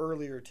him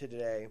earlier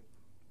today.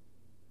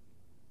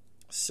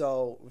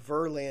 So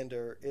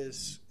Verlander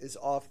is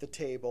off the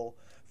table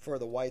for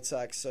the White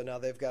Sox, so now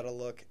they've got to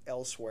look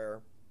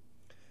elsewhere.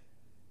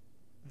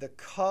 The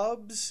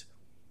Cubs,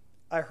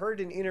 I heard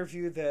an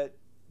interview that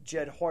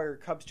Jed Hoyer,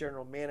 Cubs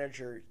general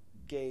manager,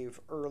 gave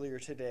earlier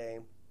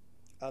today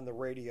on the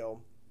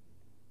radio,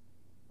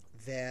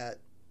 that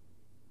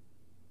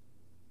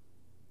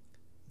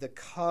the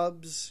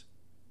Cubs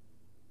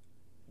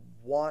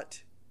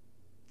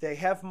they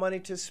have money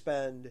to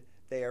spend.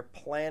 They are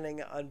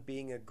planning on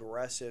being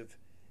aggressive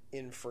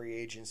in free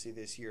agency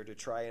this year to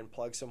try and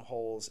plug some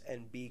holes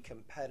and be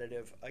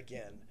competitive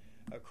again.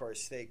 Of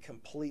course, they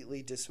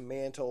completely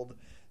dismantled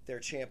their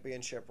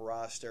championship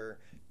roster,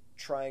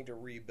 trying to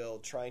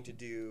rebuild, trying to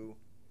do,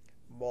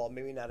 well,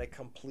 maybe not a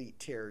complete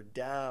tear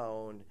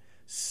down,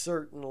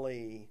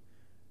 certainly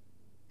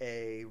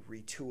a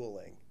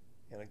retooling.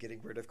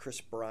 Getting rid of Chris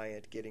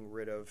Bryant, getting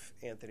rid of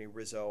Anthony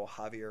Rizzo,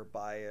 Javier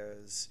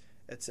Baez,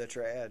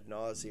 etc. ad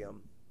nauseum.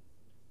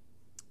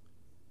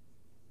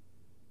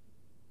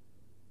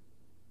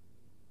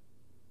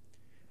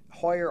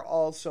 Hoyer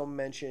also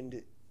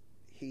mentioned,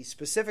 he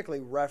specifically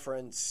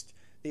referenced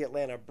the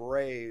Atlanta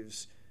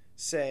Braves,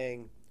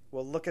 saying,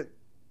 well, look at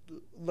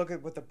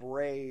what the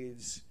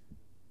Braves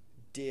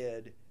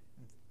did.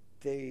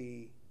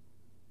 They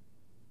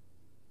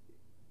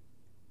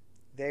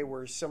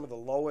were some of the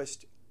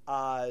lowest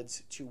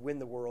odds to win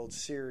the World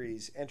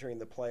Series entering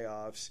the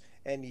playoffs,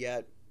 and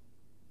yet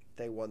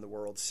they won the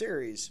World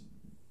Series.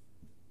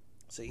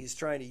 So he's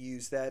trying to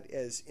use that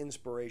as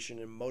inspiration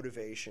and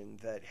motivation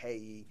that,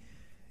 hey,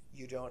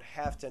 you don't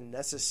have to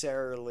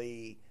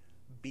necessarily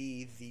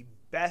be the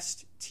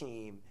best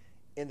team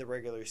in the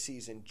regular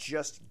season.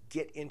 Just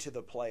get into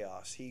the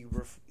playoffs. He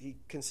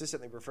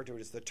consistently referred to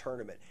it as the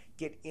tournament.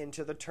 Get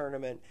into the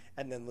tournament,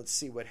 and then let's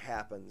see what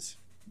happens.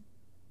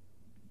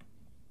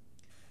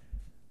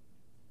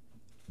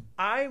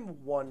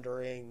 I'm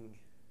wondering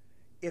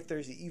if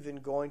there's even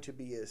going to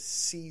be a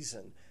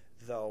season,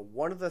 though.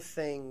 One of the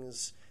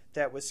things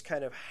that was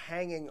kind of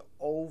hanging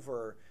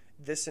over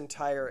this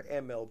entire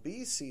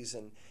MLB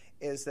season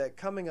is that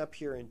coming up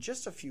here in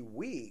just a few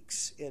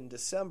weeks in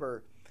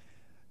December,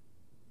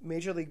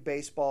 Major League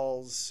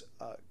Baseball's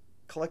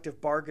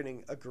collective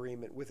bargaining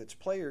agreement with its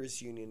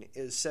players' union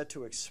is set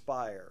to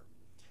expire.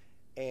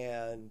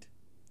 And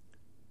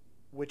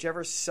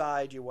whichever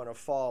side you want to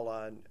fall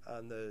on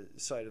the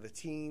side of the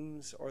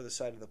teams or the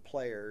side of the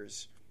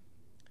players,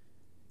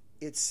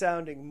 it's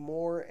sounding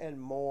more and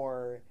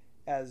more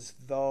as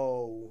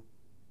though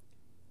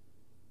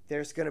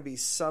there's going to be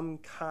some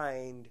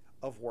kind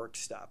of work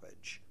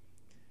stoppage.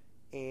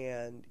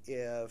 And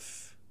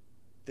if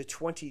the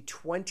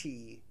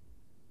 2020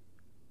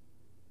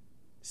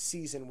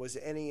 season was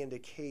any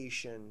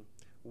indication,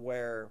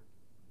 where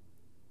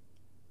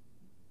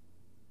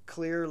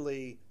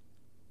clearly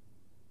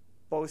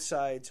both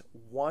sides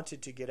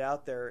wanted to get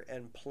out there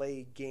and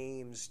play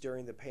games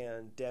during the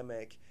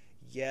pandemic,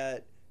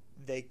 yet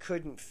they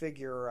couldn't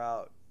figure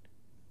out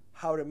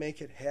how to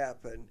make it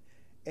happen,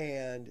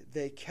 and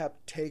they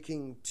kept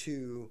taking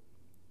to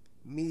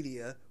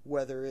media,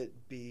 whether it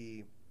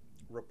be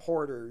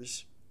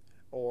reporters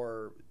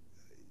or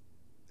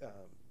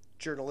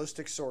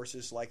journalistic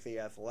sources like The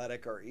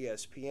Athletic or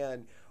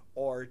ESPN,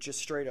 or just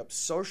straight up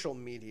social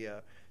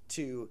media,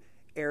 to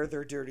air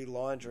their dirty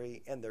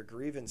laundry and their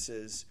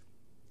grievances.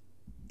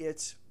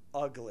 It's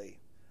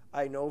ugly.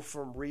 I know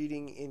from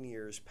reading in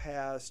years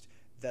past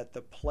that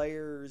the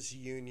players'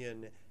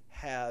 union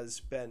has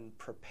been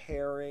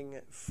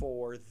preparing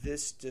for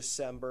this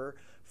December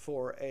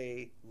for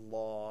a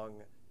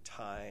long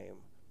time.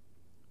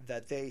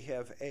 That they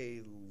have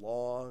a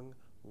long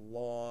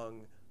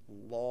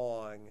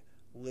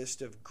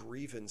list of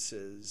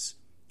grievances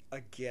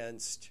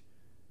against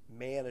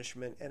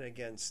management and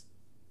against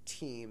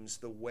teams,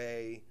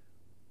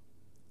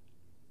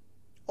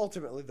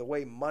 ultimately the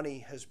way money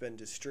has been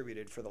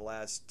distributed for the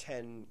last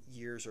 10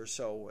 years or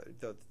so,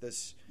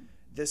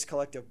 this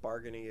collective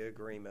bargaining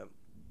agreement.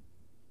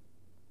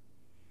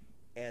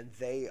 And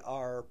they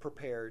are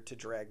prepared to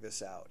drag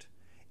this out.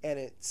 And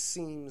it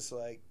seems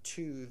like,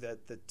 too,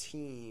 that the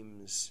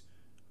teams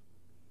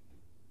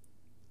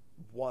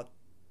want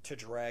to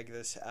drag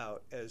this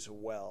out as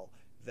well,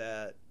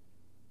 that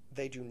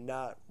they do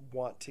not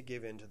want to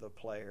give in to the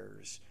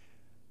players.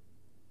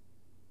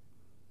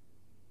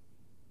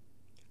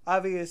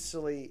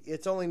 Obviously,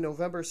 it's only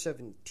November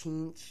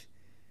 17th.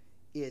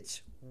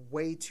 It's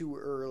way too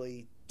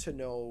early to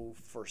know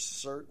for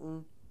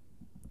certain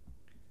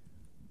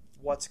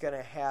what's going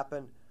to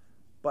happen,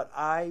 but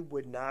I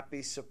would not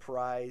be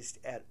surprised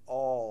at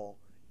all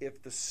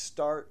if the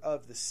start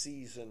of the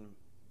season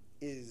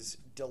is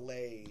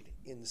delayed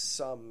in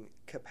some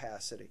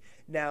capacity.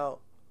 Now,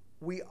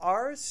 we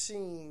are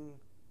seeing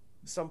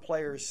some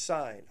players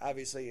sign.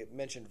 Obviously, it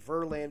mentioned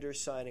Verlander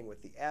signing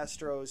with the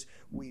Astros.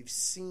 We've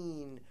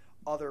seen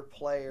other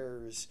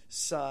players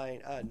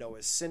sign. Noah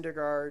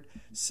Syndergaard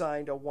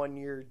signed a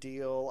one-year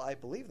deal. I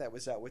believe that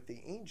was out with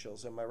the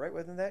Angels. Am I right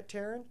with that,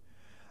 Taryn?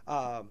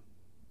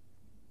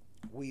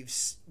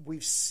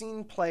 We've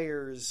seen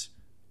players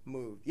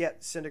move. Yeah,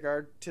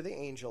 Syndergaard to the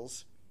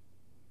Angels.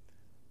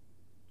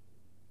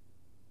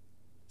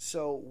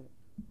 So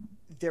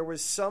there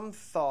was some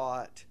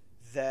thought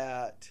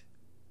that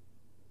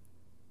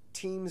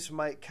teams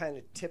might kind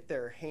of tip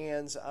their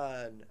hands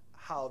on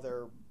how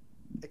they're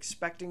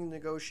expecting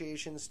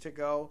negotiations to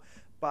go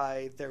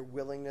by their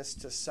willingness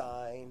to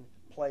sign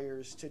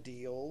players to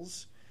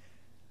deals.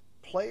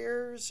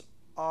 Players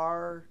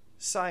are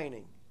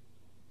signing.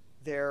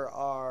 There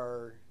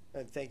are,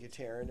 and thank you,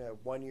 Taryn, a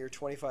one-year,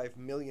 $25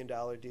 million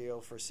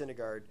deal for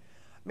Syndergaard.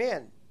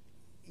 Man,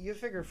 you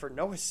figure for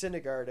Noah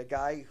Syndergaard, a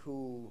guy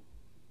who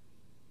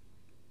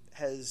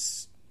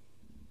has,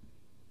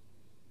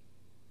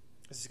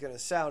 this is going to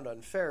sound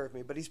unfair of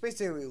me, but he's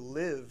basically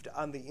lived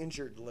on the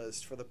injured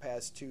list for the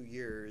past 2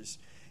 years,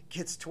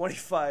 gets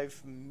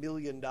 $25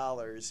 million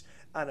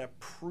on a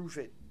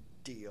prove-it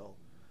deal.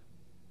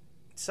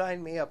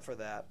 Sign me up for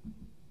that.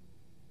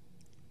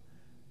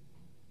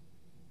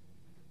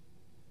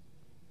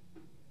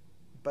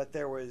 But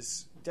there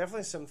was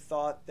definitely some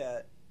thought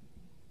that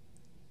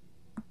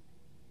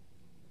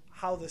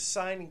how the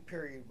signing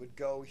period would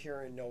go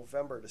here in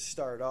November to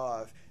start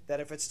off, that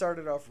if it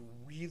started off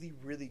really,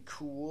 really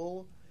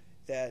cool,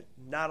 that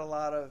not a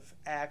lot of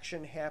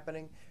action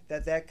happening,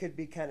 that could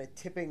be kind of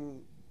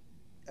tipping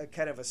a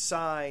kind of a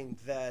sign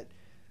that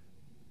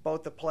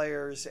both the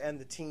players and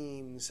the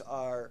teams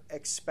are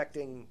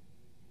expecting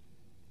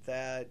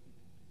that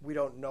we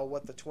don't know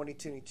what the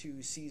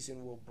 2022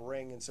 season will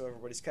bring, and so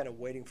everybody's kind of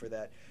waiting for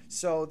that.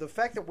 So the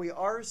fact that we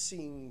are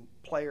seeing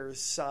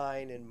players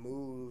sign and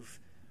move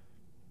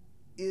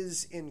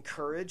is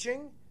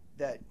encouraging,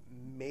 that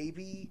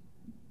maybe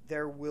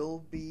there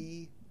will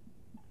be,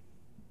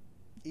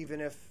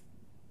 even if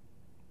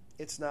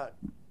it's not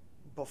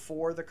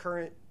before the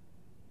current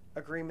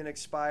agreement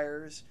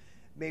expires,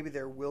 maybe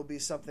there will be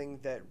something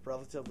that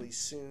relatively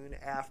soon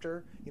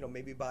after,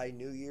 maybe by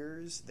New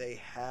Year's, they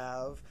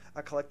have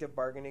a collective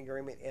bargaining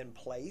agreement in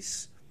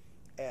place,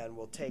 and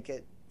we'll take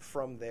it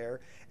from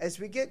there. As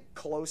we get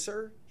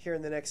closer here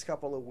in the next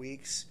couple of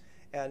weeks,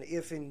 and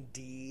if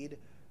indeed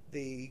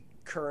the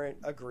current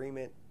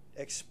agreement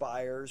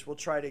expires, we'll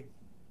try to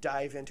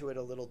dive into it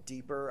a little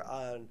deeper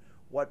on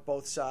what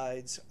both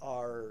sides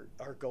are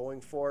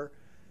going for.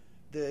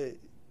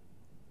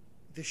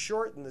 The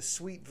short and the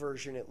sweet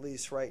version, at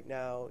least right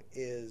now,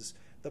 is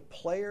the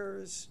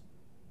players,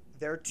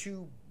 their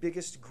two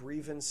biggest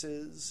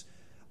grievances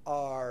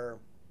are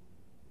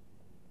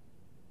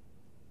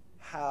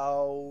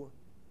how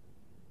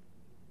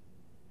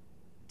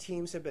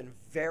teams have been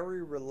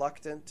very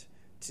reluctant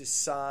to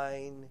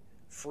sign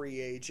free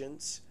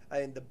agents.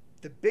 And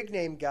the big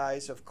name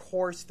guys, of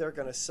course, they're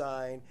going to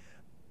sign,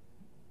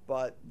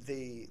 but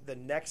the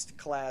next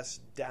class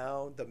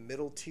down, the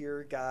middle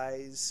tier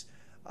guys,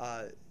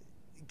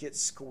 get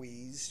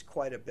squeezed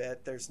quite a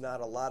bit. There's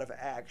not a lot of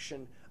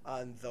action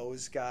on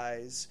those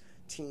guys.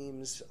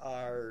 Teams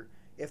are,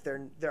 if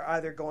they're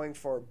either going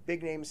for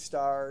big name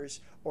stars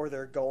or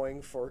they're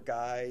going for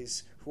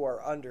guys who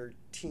are under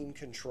team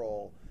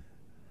control.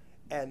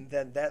 And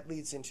then that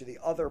leads into the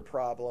other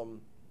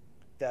problem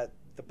that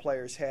the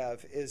players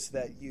have, is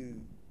that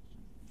you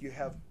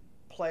have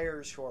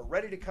players who are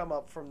ready to come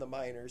up from the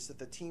minors that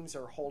the teams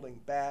are holding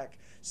back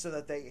so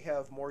that they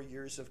have more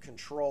years of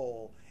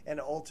control, and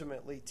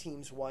ultimately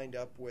teams wind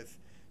up with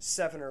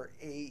 7 or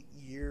 8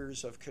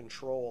 years of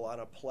control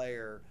on a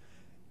player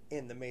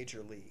in the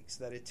major leagues,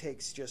 that it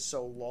takes just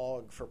so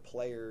long for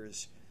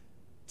players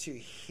to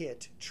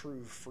hit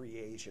true free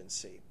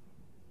agency.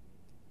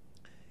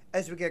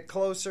 As we get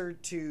closer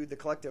to the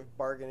collective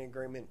bargaining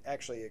agreement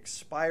actually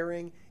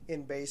expiring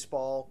in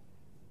baseball,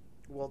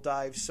 we'll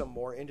dive some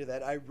more into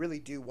that. I really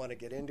do want to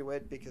get into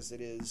it because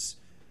it is,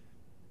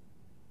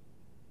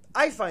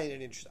 I find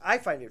it interesting. I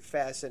find it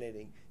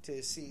fascinating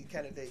to see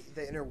kind of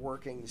the inner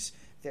workings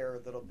there a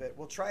little bit.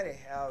 We'll try to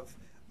have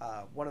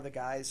one of the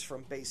guys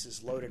from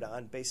Bases Loaded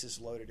on.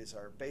 Bases Loaded is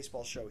our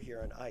baseball show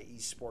here on IE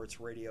Sports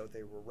Radio.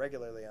 They were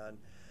regularly on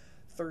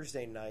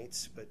Thursday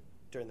nights, but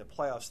during the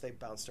playoffs they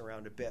bounced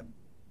around a bit.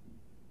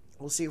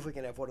 We'll see if we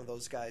can have one of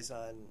those guys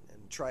on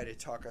and try to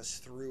talk us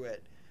through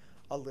it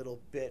a little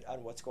bit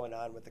on what's going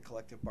on with the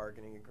collective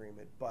bargaining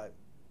agreement. But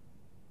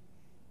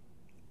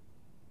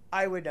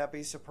I would not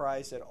be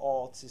surprised at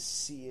all to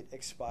see it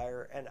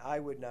expire, and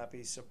I would not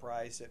be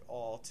surprised at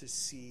all to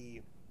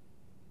see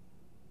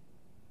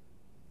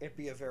it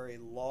be a very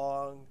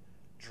long,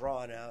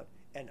 drawn-out,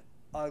 and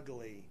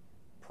ugly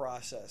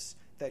process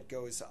that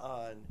goes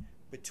on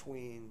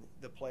between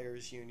the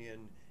players'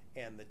 union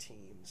and the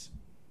teams.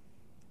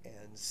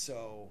 And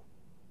so,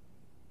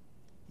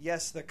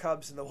 yes, the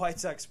Cubs and the White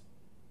Sox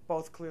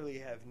both clearly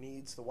have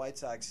needs. The White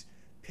Sox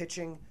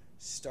pitching,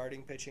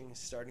 starting pitching,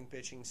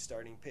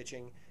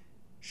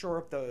 shore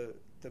up the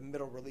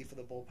middle relief of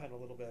the bullpen a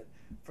little bit.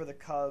 For the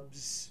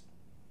Cubs,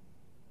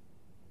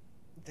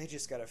 they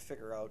just got to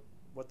figure out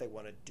what they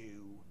want to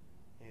do.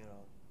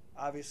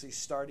 Obviously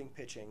starting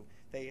pitching,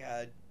 they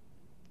had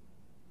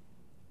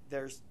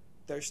their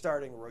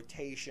starting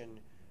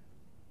rotation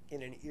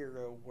in an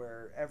era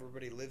where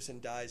everybody lives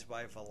and dies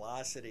by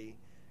velocity.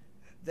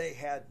 They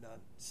had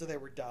none, so they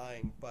were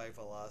dying by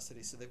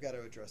velocity, so they've got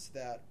to address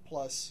that,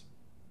 plus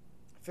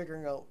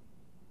figuring out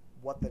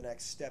what the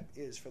next step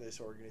is for this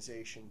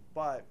organization.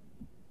 But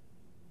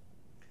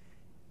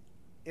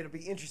it'll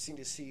be interesting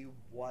to see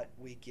what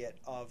we get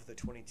of the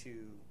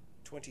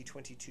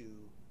 2022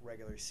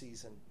 regular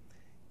season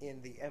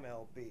in the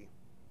MLB.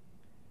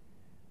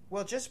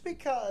 Well, just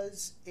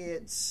because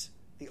it's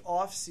the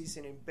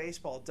offseason in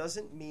baseball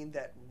doesn't mean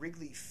that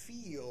Wrigley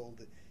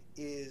Field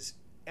is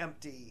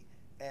empty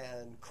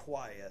and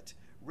quiet.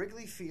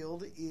 Wrigley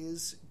Field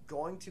is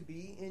going to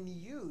be in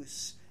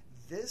use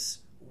this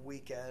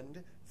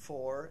weekend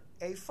for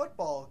a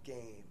football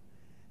game,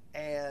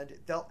 and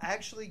they'll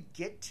actually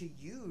get to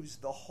use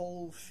the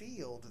whole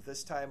field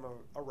this time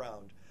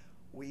around.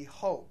 We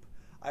hope.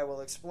 I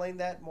will explain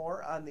that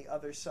more on the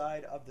other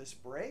side of this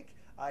break.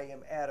 I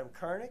am Adam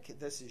Karnick.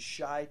 This is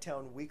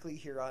Chi-Town Weekly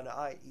here on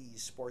IE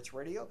Sports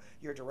Radio,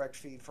 your direct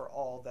feed for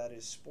all that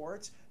is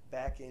sports.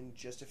 Back in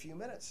just a few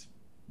minutes.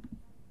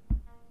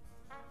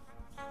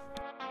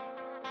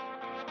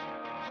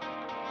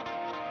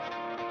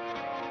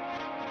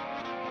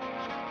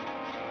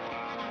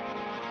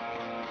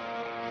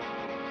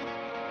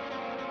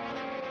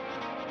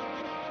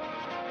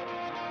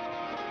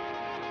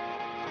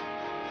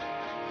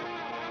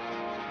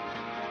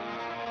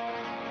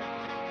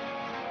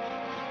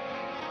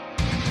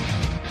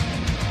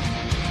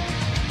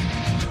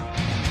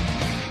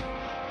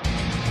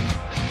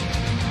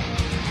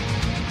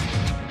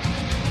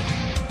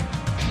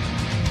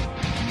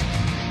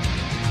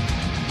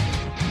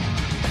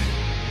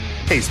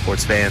 Hey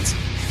sports fans,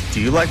 do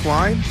you like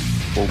wine?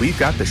 Well, we've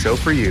got the show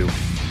for you.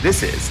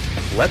 This is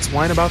Let's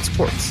Wine About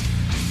Sports,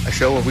 a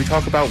show where we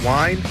talk about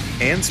wine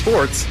and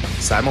sports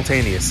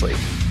simultaneously.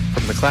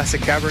 From the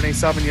classic Cabernet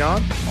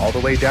Sauvignon, all the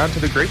way down to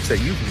the grapes that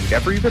you've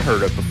never even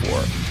heard of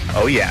before.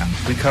 Oh yeah,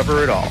 we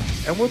cover it all.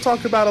 And we'll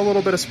talk about a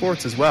little bit of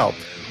sports as well.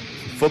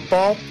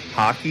 Football,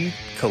 hockey,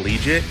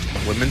 collegiate,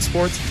 women's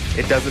sports,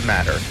 it doesn't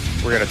matter.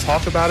 We're going to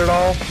talk about it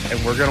all,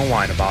 and we're going to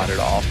whine about it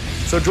all.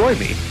 So join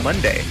me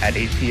Monday at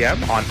 8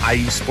 p.m. on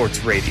IU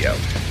Sports Radio,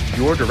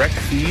 your direct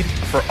feed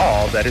for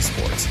all that is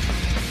sports.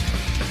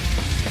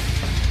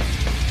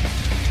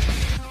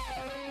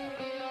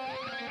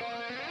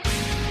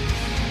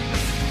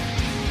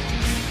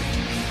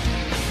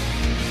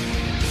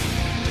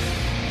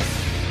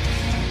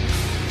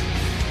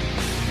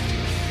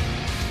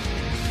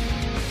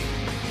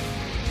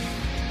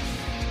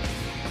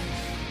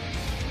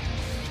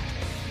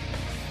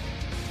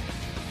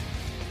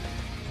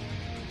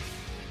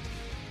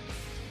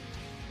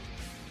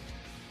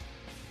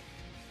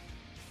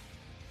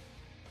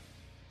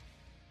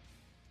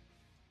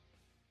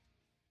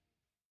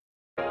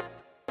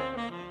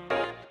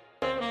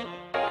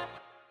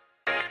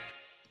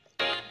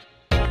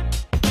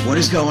 What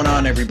is going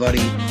on,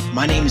 everybody?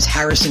 My name is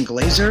Harrison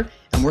Glazer,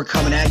 and we're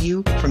coming at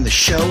you from the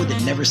Show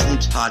That Never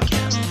Sleeps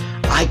podcast.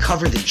 I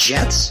cover the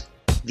Jets,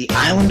 the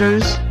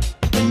Islanders,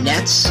 the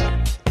Nets,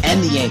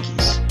 and the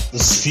Yankees.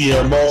 This is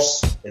Pierre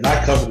Moss, and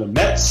I cover the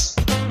Mets,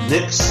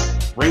 Knicks,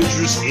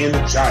 Rangers, and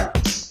the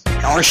Giants.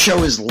 Our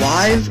show is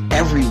live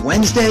every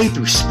Wednesday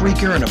through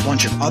Spreaker and a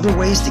bunch of other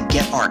ways to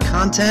get our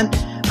content.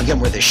 Again,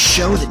 we're the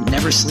Show That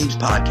Never Sleeps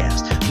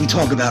podcast. We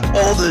talk about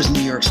all those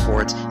New York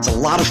sports. It's a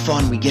lot of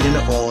fun. We get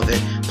into all of it.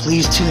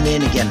 Please tune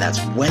in. Again,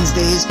 that's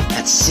Wednesdays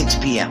at 6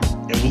 p.m.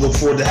 And we look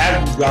forward to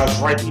having you guys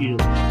right here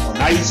on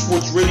IU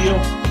Sports Radio,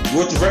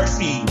 your direct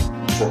feed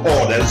for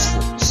all that is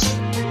sports.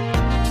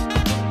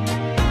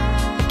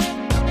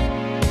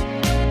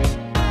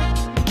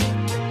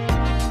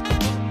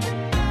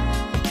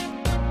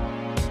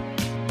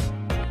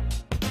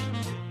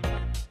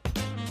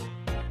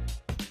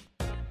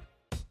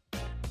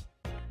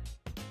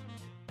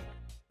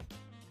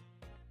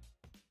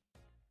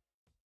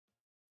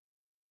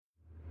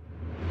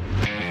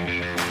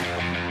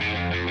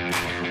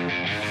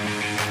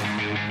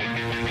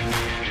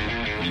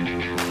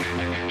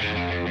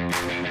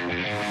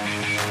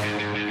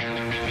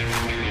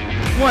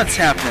 What's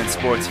happening,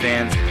 sports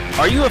fans?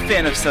 Are you a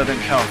fan of Southern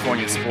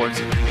California sports?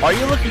 Are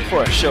you looking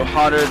for a show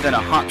hotter than a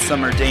hot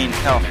summer day in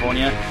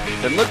California?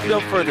 Then look no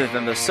further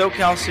than the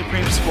SoCal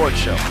Supreme Sports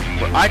Show,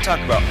 where I talk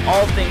about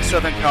all things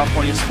Southern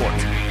California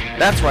sports.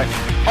 That's right,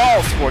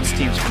 all sports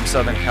teams from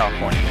Southern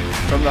California.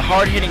 From the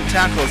hard-hitting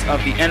tackles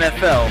of the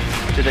NFL,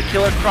 to the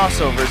killer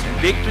crossovers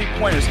and big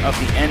three-pointers of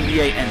the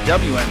NBA and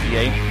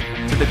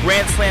WNBA, to the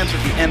grand slams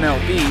of the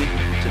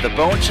MLB, to the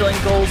bone-chilling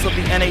goals of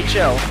the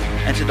NHL,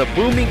 and to the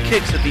booming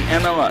kicks of the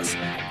MLS,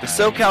 the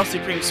SoCal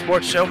Supreme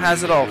Sports Show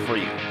has it all for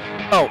you.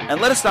 Oh,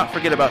 and let us not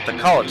forget about the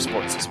college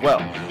sports as well.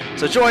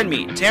 So join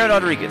me, Taryn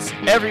Rodriguez,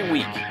 every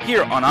week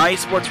here on IE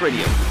Sports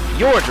Radio,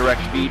 your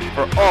direct feed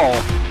for all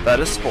that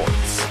is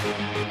sports.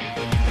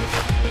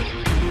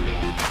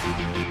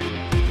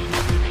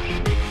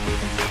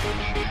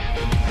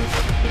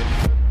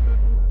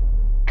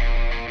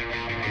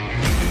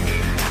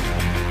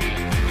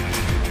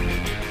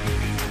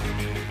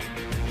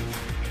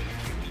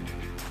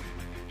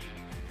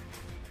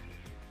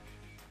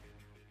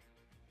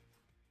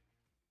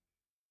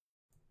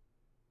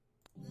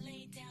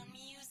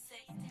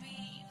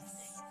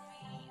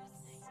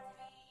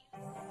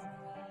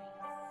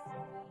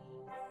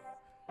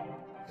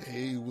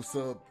 Hey, what's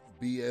up,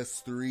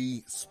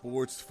 BS3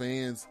 sports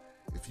fans?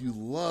 If you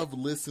love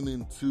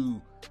listening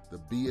to the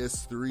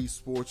BS3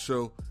 Sports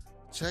Show,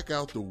 check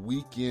out the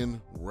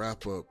weekend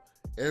wrap-up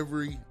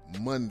every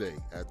Monday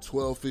at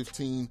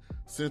 12:15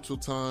 Central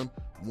Time,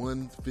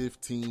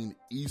 1:15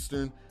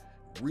 Eastern,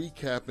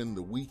 recapping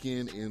the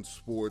weekend in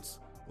sports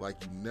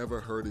like you never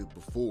heard it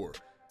before.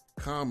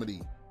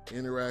 Comedy,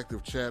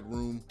 interactive chat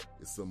room,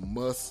 it's a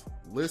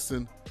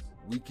must-listen.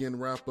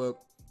 Weekend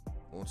wrap-up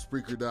on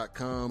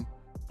Spreaker.com.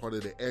 Part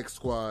of the X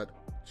Squad.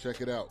 Check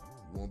it out.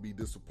 You won't be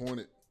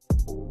disappointed.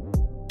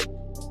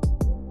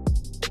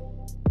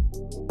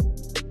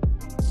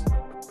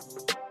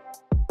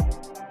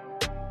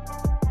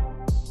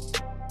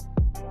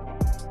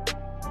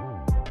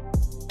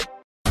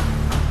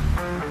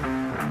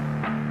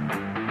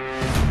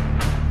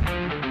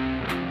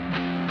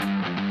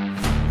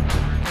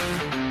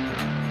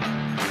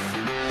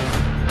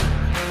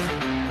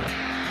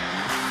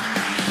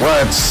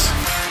 What's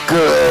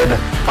good,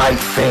 fight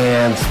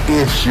fans?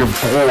 It's your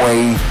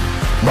boy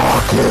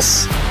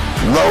Marcus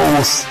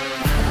Los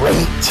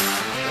Great,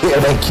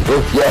 here to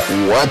give you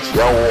what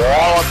you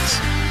want,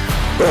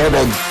 here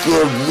to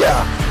give you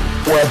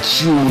what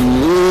you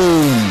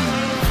need.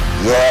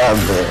 Yeah,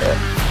 man.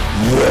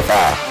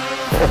 Yeah.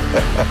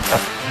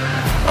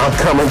 I'm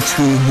coming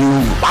to you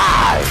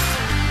live,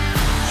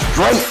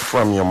 straight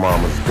from your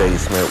mama's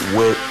basement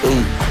with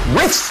a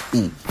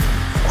crispy,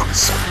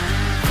 awesome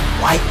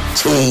white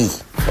tea.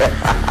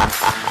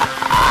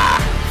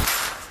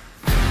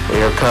 We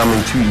are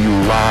coming to you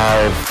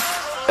live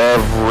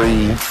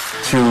every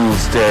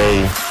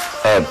Tuesday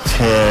at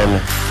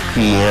 10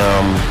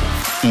 p.m.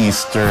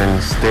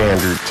 Eastern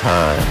Standard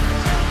Time.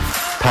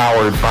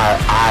 Powered by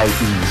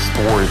IE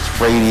Sports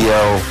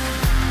Radio,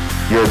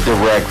 your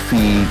direct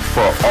feed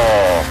for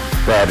all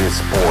that is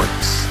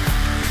sports.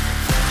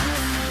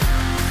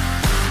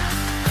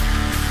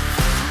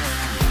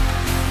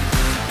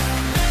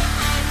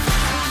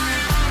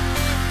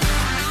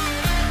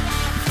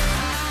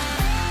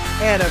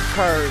 And of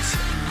course,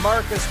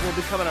 Marcus will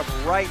be coming up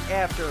right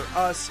after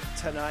us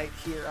tonight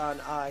here on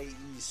IE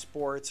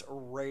Sports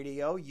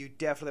Radio. You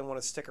definitely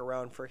want to stick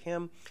around for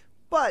him.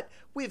 But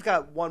we've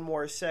got one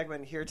more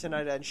segment here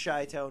tonight on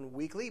Chi-Town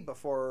Weekly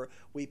before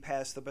we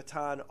pass the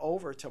baton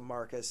over to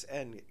Marcus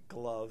and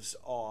gloves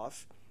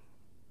off.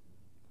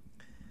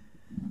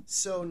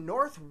 So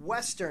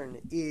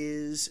Northwestern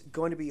is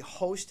going to be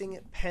hosting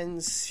Penn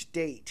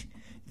State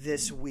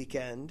this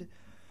weekend.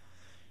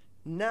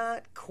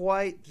 Not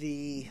quite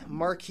the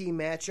marquee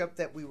matchup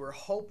that we were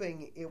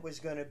hoping it was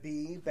going to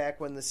be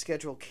back when the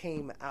schedule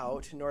came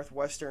out.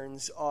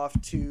 Northwestern's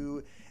off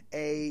to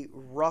a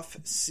rough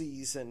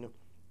season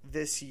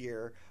this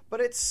year, but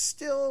it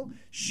still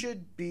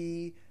should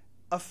be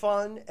a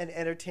fun and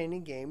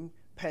entertaining game.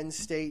 Penn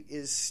State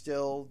is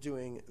still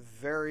doing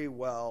very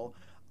well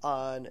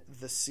on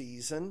the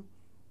season,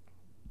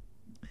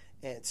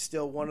 and it's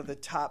still one of the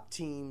top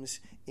teams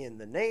in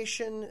the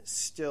nation,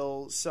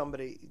 still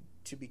somebody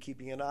to be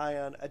keeping an eye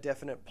on, a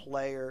definite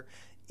player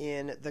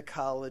in the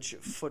college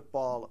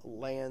football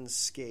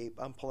landscape.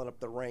 I'm pulling up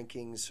the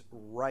rankings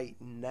right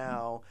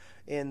now.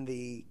 In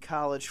the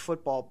college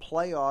football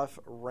playoff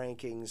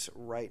rankings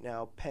right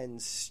now, Penn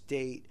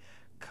State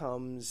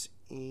comes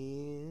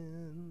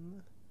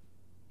in.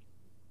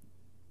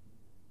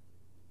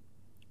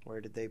 Where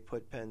did they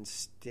put Penn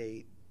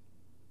State?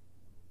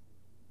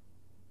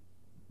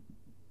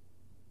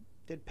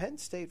 Did Penn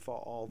State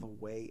fall all the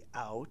way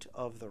out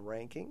of the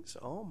rankings?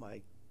 Oh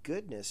my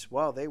goodness.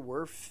 Wow, they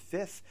were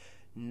 5th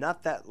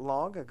not that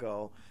long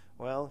ago.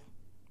 Well,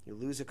 you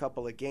lose a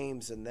couple of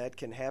games and that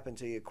can happen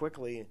to you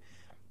quickly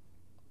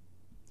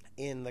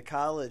in the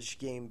college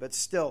game. But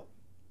still,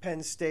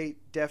 Penn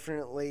State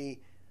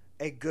definitely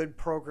a good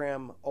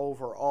program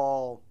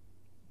overall.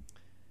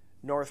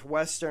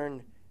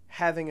 Northwestern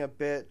having a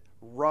bit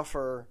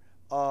rougher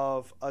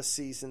of a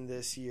season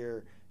this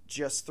year.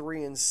 Just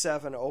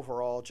 3-7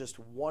 overall, just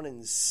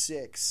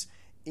 1-6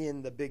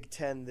 in the Big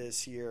Ten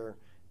this year.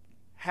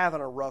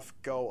 Having a rough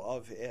go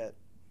of it.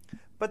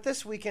 But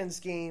this weekend's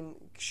game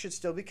should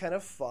still be kind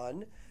of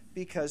fun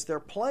because they're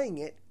playing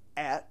it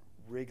at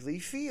Wrigley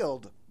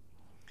Field.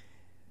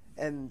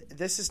 And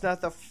this is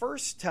not the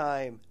first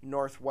time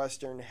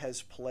Northwestern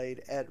has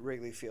played at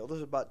Wrigley Field. It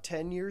was about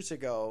 10 years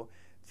ago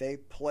they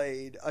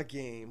played a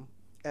game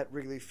at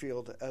Wrigley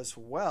Field as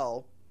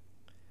well.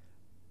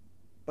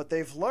 But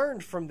they've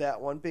learned from that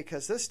one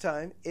because this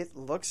time it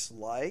looks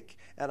like,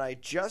 and I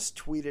just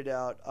tweeted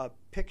out a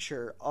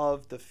picture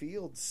of the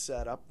field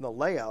setup and the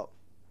layout.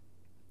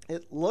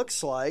 It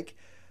looks like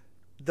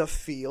the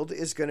field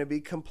is going to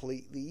be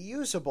completely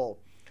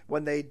usable.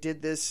 When they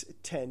did this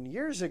 10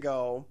 years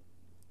ago,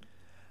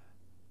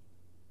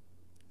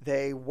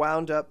 they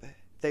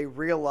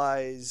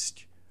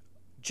realized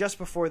just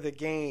before the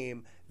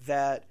game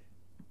that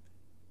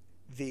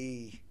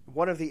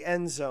one of the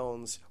end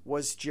zones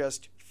was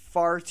just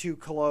far too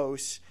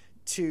close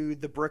to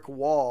the brick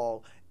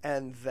wall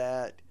and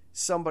that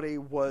somebody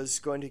was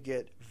going to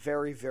get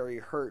very, very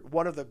hurt.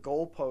 One of the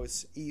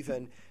goalposts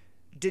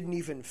didn't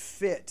even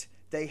fit.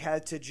 They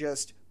had to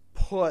just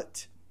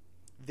put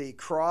the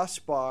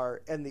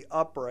crossbar and the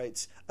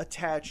uprights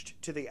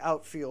attached to the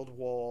outfield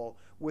wall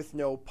with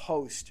no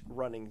post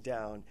running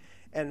down.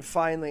 And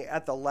finally,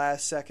 at the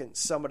last second,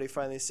 somebody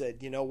finally said,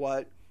 you know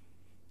what?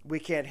 We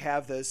can't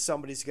have this.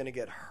 Somebody's going to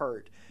get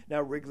hurt.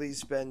 Now,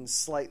 Wrigley's been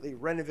slightly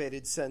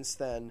renovated since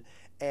then,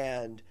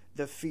 and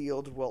the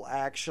field will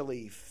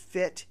actually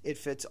fit. It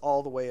fits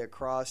all the way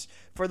across.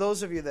 For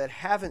those of you that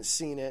haven't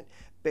seen it,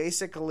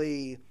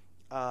 basically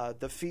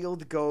the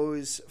field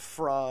goes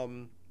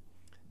from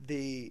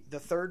the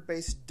third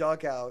base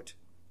dugout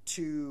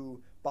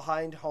to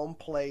behind home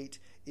plate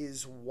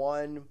is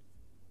one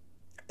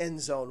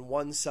end zone,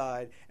 one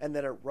side, and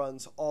then it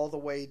runs all the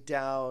way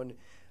down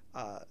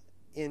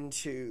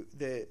into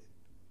the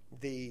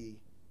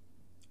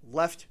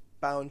left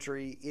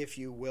boundary, if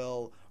you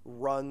will,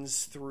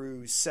 runs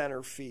through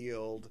center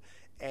field,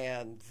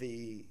 and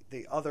the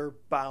other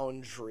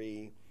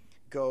boundary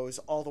goes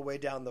all the way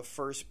down the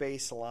first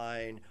base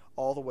line,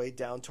 all the way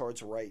down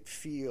towards right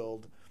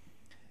field.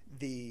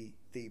 The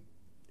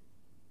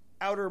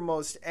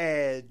outermost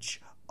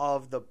edge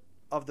of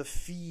the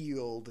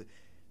field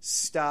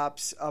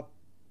stops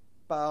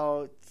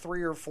about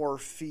 3 or 4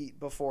 feet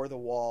before the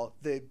wall.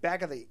 The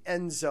back of the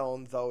end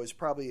zone, though, is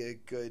probably a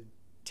good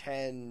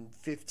 10,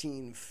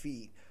 15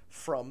 feet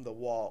from the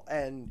wall.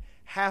 And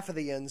half of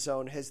the end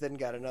zone has then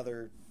got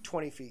another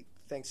 20 feet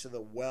thanks to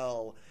the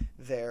well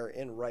there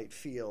in right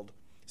field.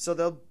 So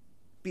they'll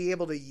be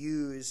able to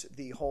use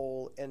the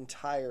whole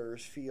entire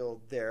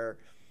field there,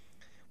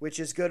 which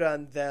is good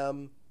on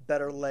them.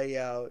 Better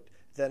layout.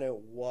 than it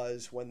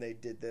was when they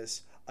did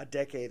this a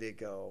decade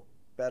ago.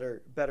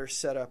 Better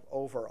setup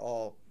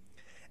overall.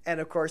 And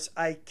of course,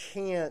 I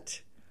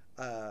can't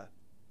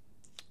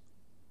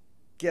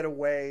get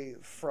away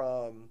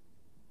from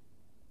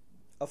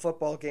a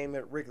football game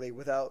at Wrigley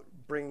without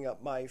bringing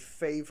up my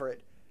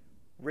favorite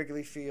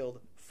Wrigley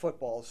Field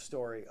football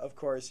story. Of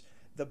course,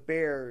 the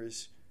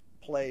Bears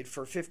played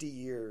for 50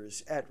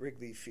 years at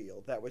Wrigley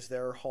Field. That was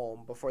their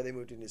home before they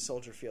moved into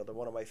Soldier Field. And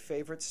one of my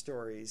favorite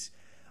stories,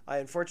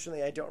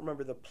 unfortunately, I don't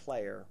remember the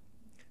player,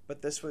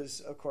 but this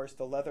was, of course,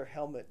 the leather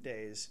helmet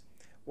days.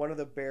 One of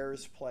the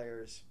Bears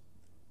players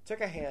took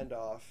a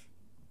handoff,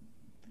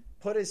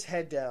 put his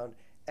head down,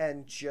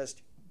 and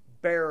just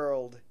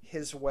barreled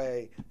his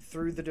way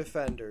through the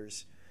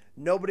defenders.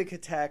 Nobody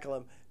could tackle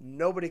him.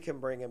 Nobody can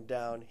bring him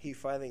down. He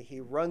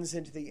runs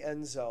into the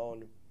end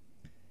zone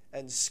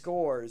and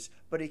scores,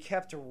 but he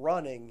kept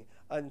running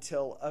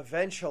until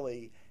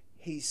eventually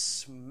he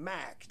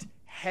smacked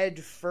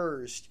head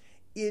first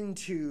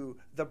into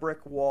the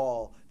brick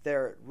wall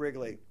there at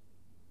Wrigley.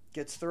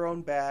 Gets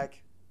thrown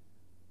back,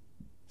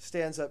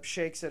 stands up,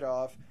 shakes it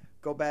off,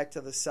 go back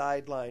to the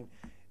sideline,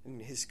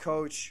 and his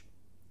coach,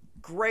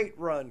 great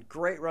run.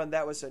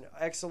 That was an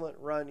excellent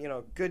run.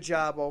 Good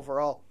job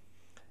overall.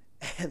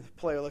 And the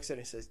player looks at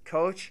him and says,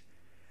 "Coach,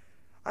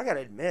 I got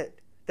to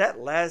admit, that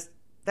last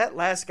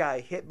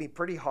guy hit me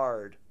pretty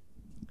hard."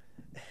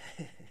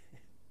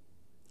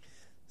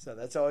 So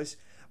that's always,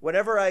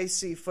 whenever I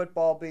see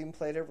football being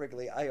played at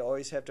Wrigley, I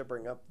always have to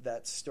bring up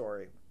that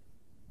story.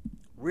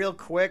 Real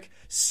quick,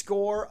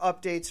 score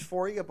updates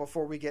for you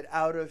before we get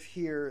out of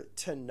here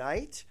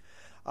tonight.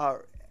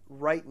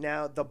 Right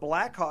now, the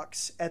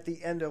Blackhawks at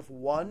the end of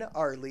one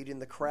are leading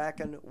the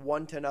Kraken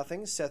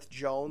 1-0. Seth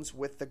Jones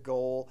with the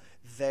goal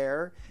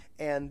there.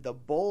 And the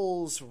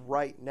Bulls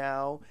right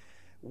now,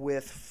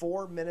 with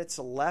 4 minutes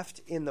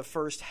left in the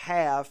first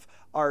half,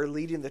 are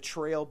leading the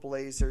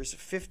Trailblazers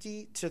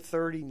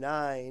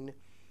 50-39.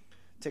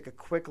 Take a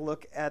quick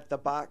look at the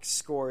box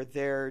score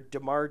there.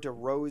 DeMar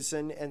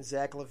DeRozan and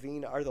Zach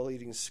LaVine are the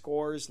leading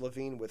scorers.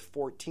 LaVine with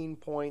 14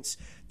 points,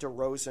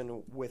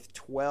 DeRozan with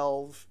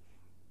 12.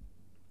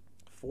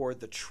 For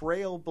the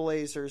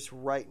Trailblazers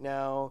right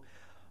now,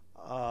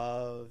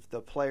 of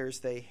the players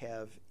they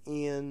have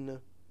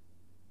in,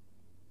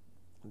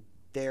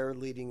 their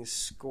leading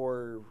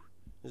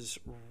scorers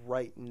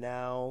right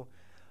now,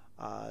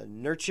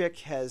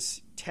 Nurkic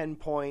has 10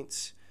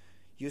 points.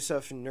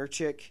 Yusuf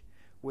Nurkic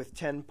with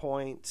 10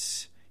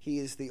 points. He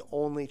is the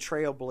only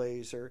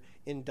Trailblazer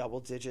in double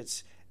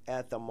digits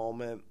at the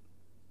moment.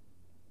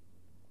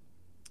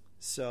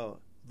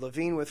 So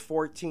LaVine with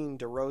 14,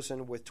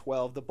 DeRozan with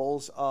 12. The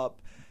Bulls up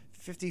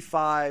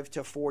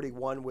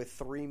 55-41 with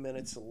 3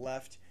 minutes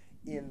left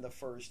in the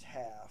first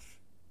half.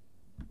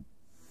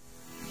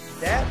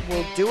 That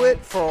will do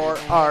it for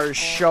our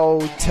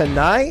show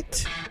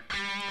tonight.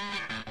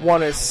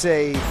 Want to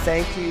say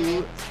thank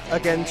you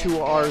again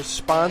to our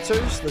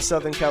sponsors, the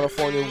Southern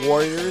California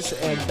Warriors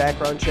and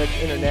Background Check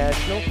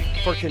International,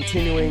 for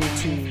continuing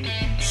to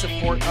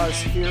support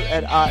us here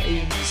at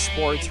IE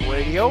Sports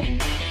Radio.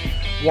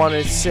 Want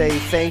to say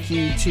thank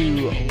you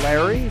to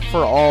Larry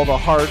for all the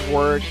hard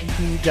work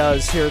he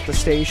does here at the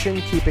station,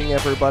 keeping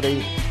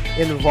everybody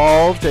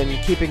involved and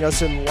keeping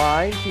us in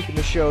line, keeping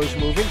the shows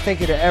moving.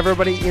 Thank you to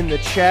everybody in the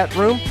chat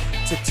room,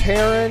 to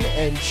Taryn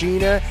and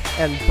Gina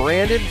and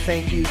Brandon.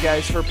 Thank you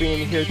guys for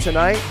being here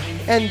tonight.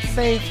 And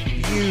thank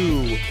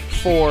you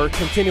for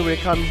continuing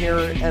to come here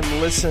and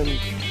listen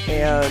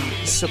and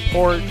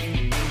support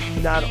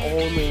not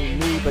only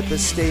me, but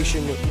this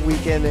station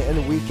week in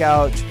and week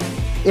out.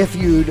 If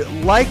you'd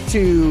like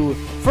to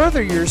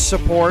further your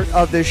support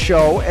of this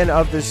show and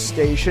of this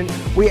station,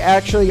 we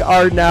actually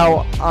are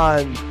now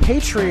on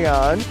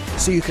Patreon,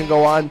 so you can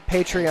go on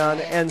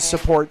Patreon and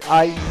support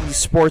IE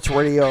Sports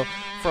Radio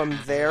from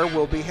there.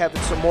 We'll be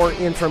having some more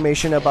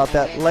information about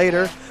that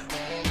later,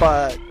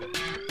 but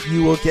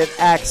you will get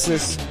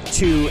access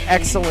to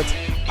excellent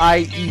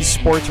IE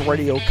Sports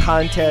Radio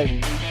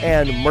content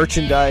and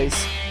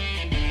merchandise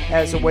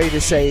as a way to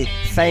say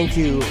thank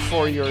you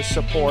for your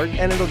support,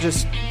 and it'll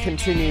just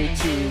continue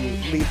to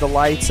leave the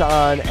lights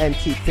on and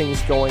keep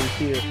things going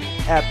here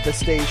at the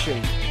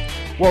station.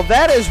 Well,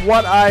 that is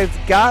what I've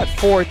got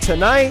for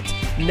tonight.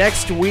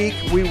 Next week,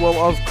 we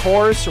will, of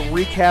course,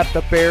 recap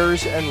the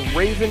Bears and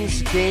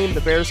Ravens game.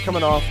 The Bears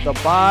coming off the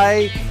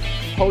bye,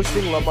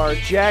 hosting Lamar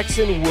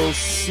Jackson. We'll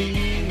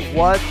see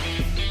what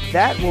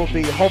that will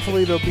be.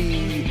 Hopefully, there'll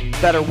be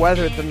better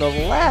weather than the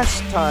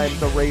last time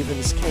the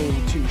Ravens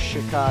came to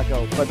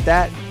Chicago. But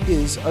that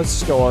is a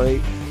story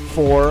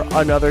for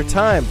another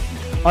time.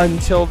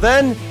 Until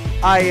then,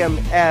 I am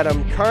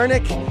Adam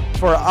Karnick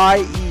for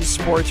IE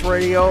Sports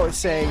Radio,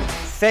 saying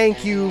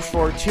thank you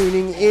for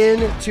tuning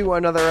in to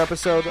another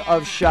episode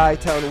of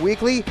Chi-Town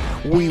Weekly.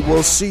 We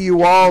will see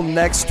you all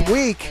next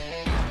week.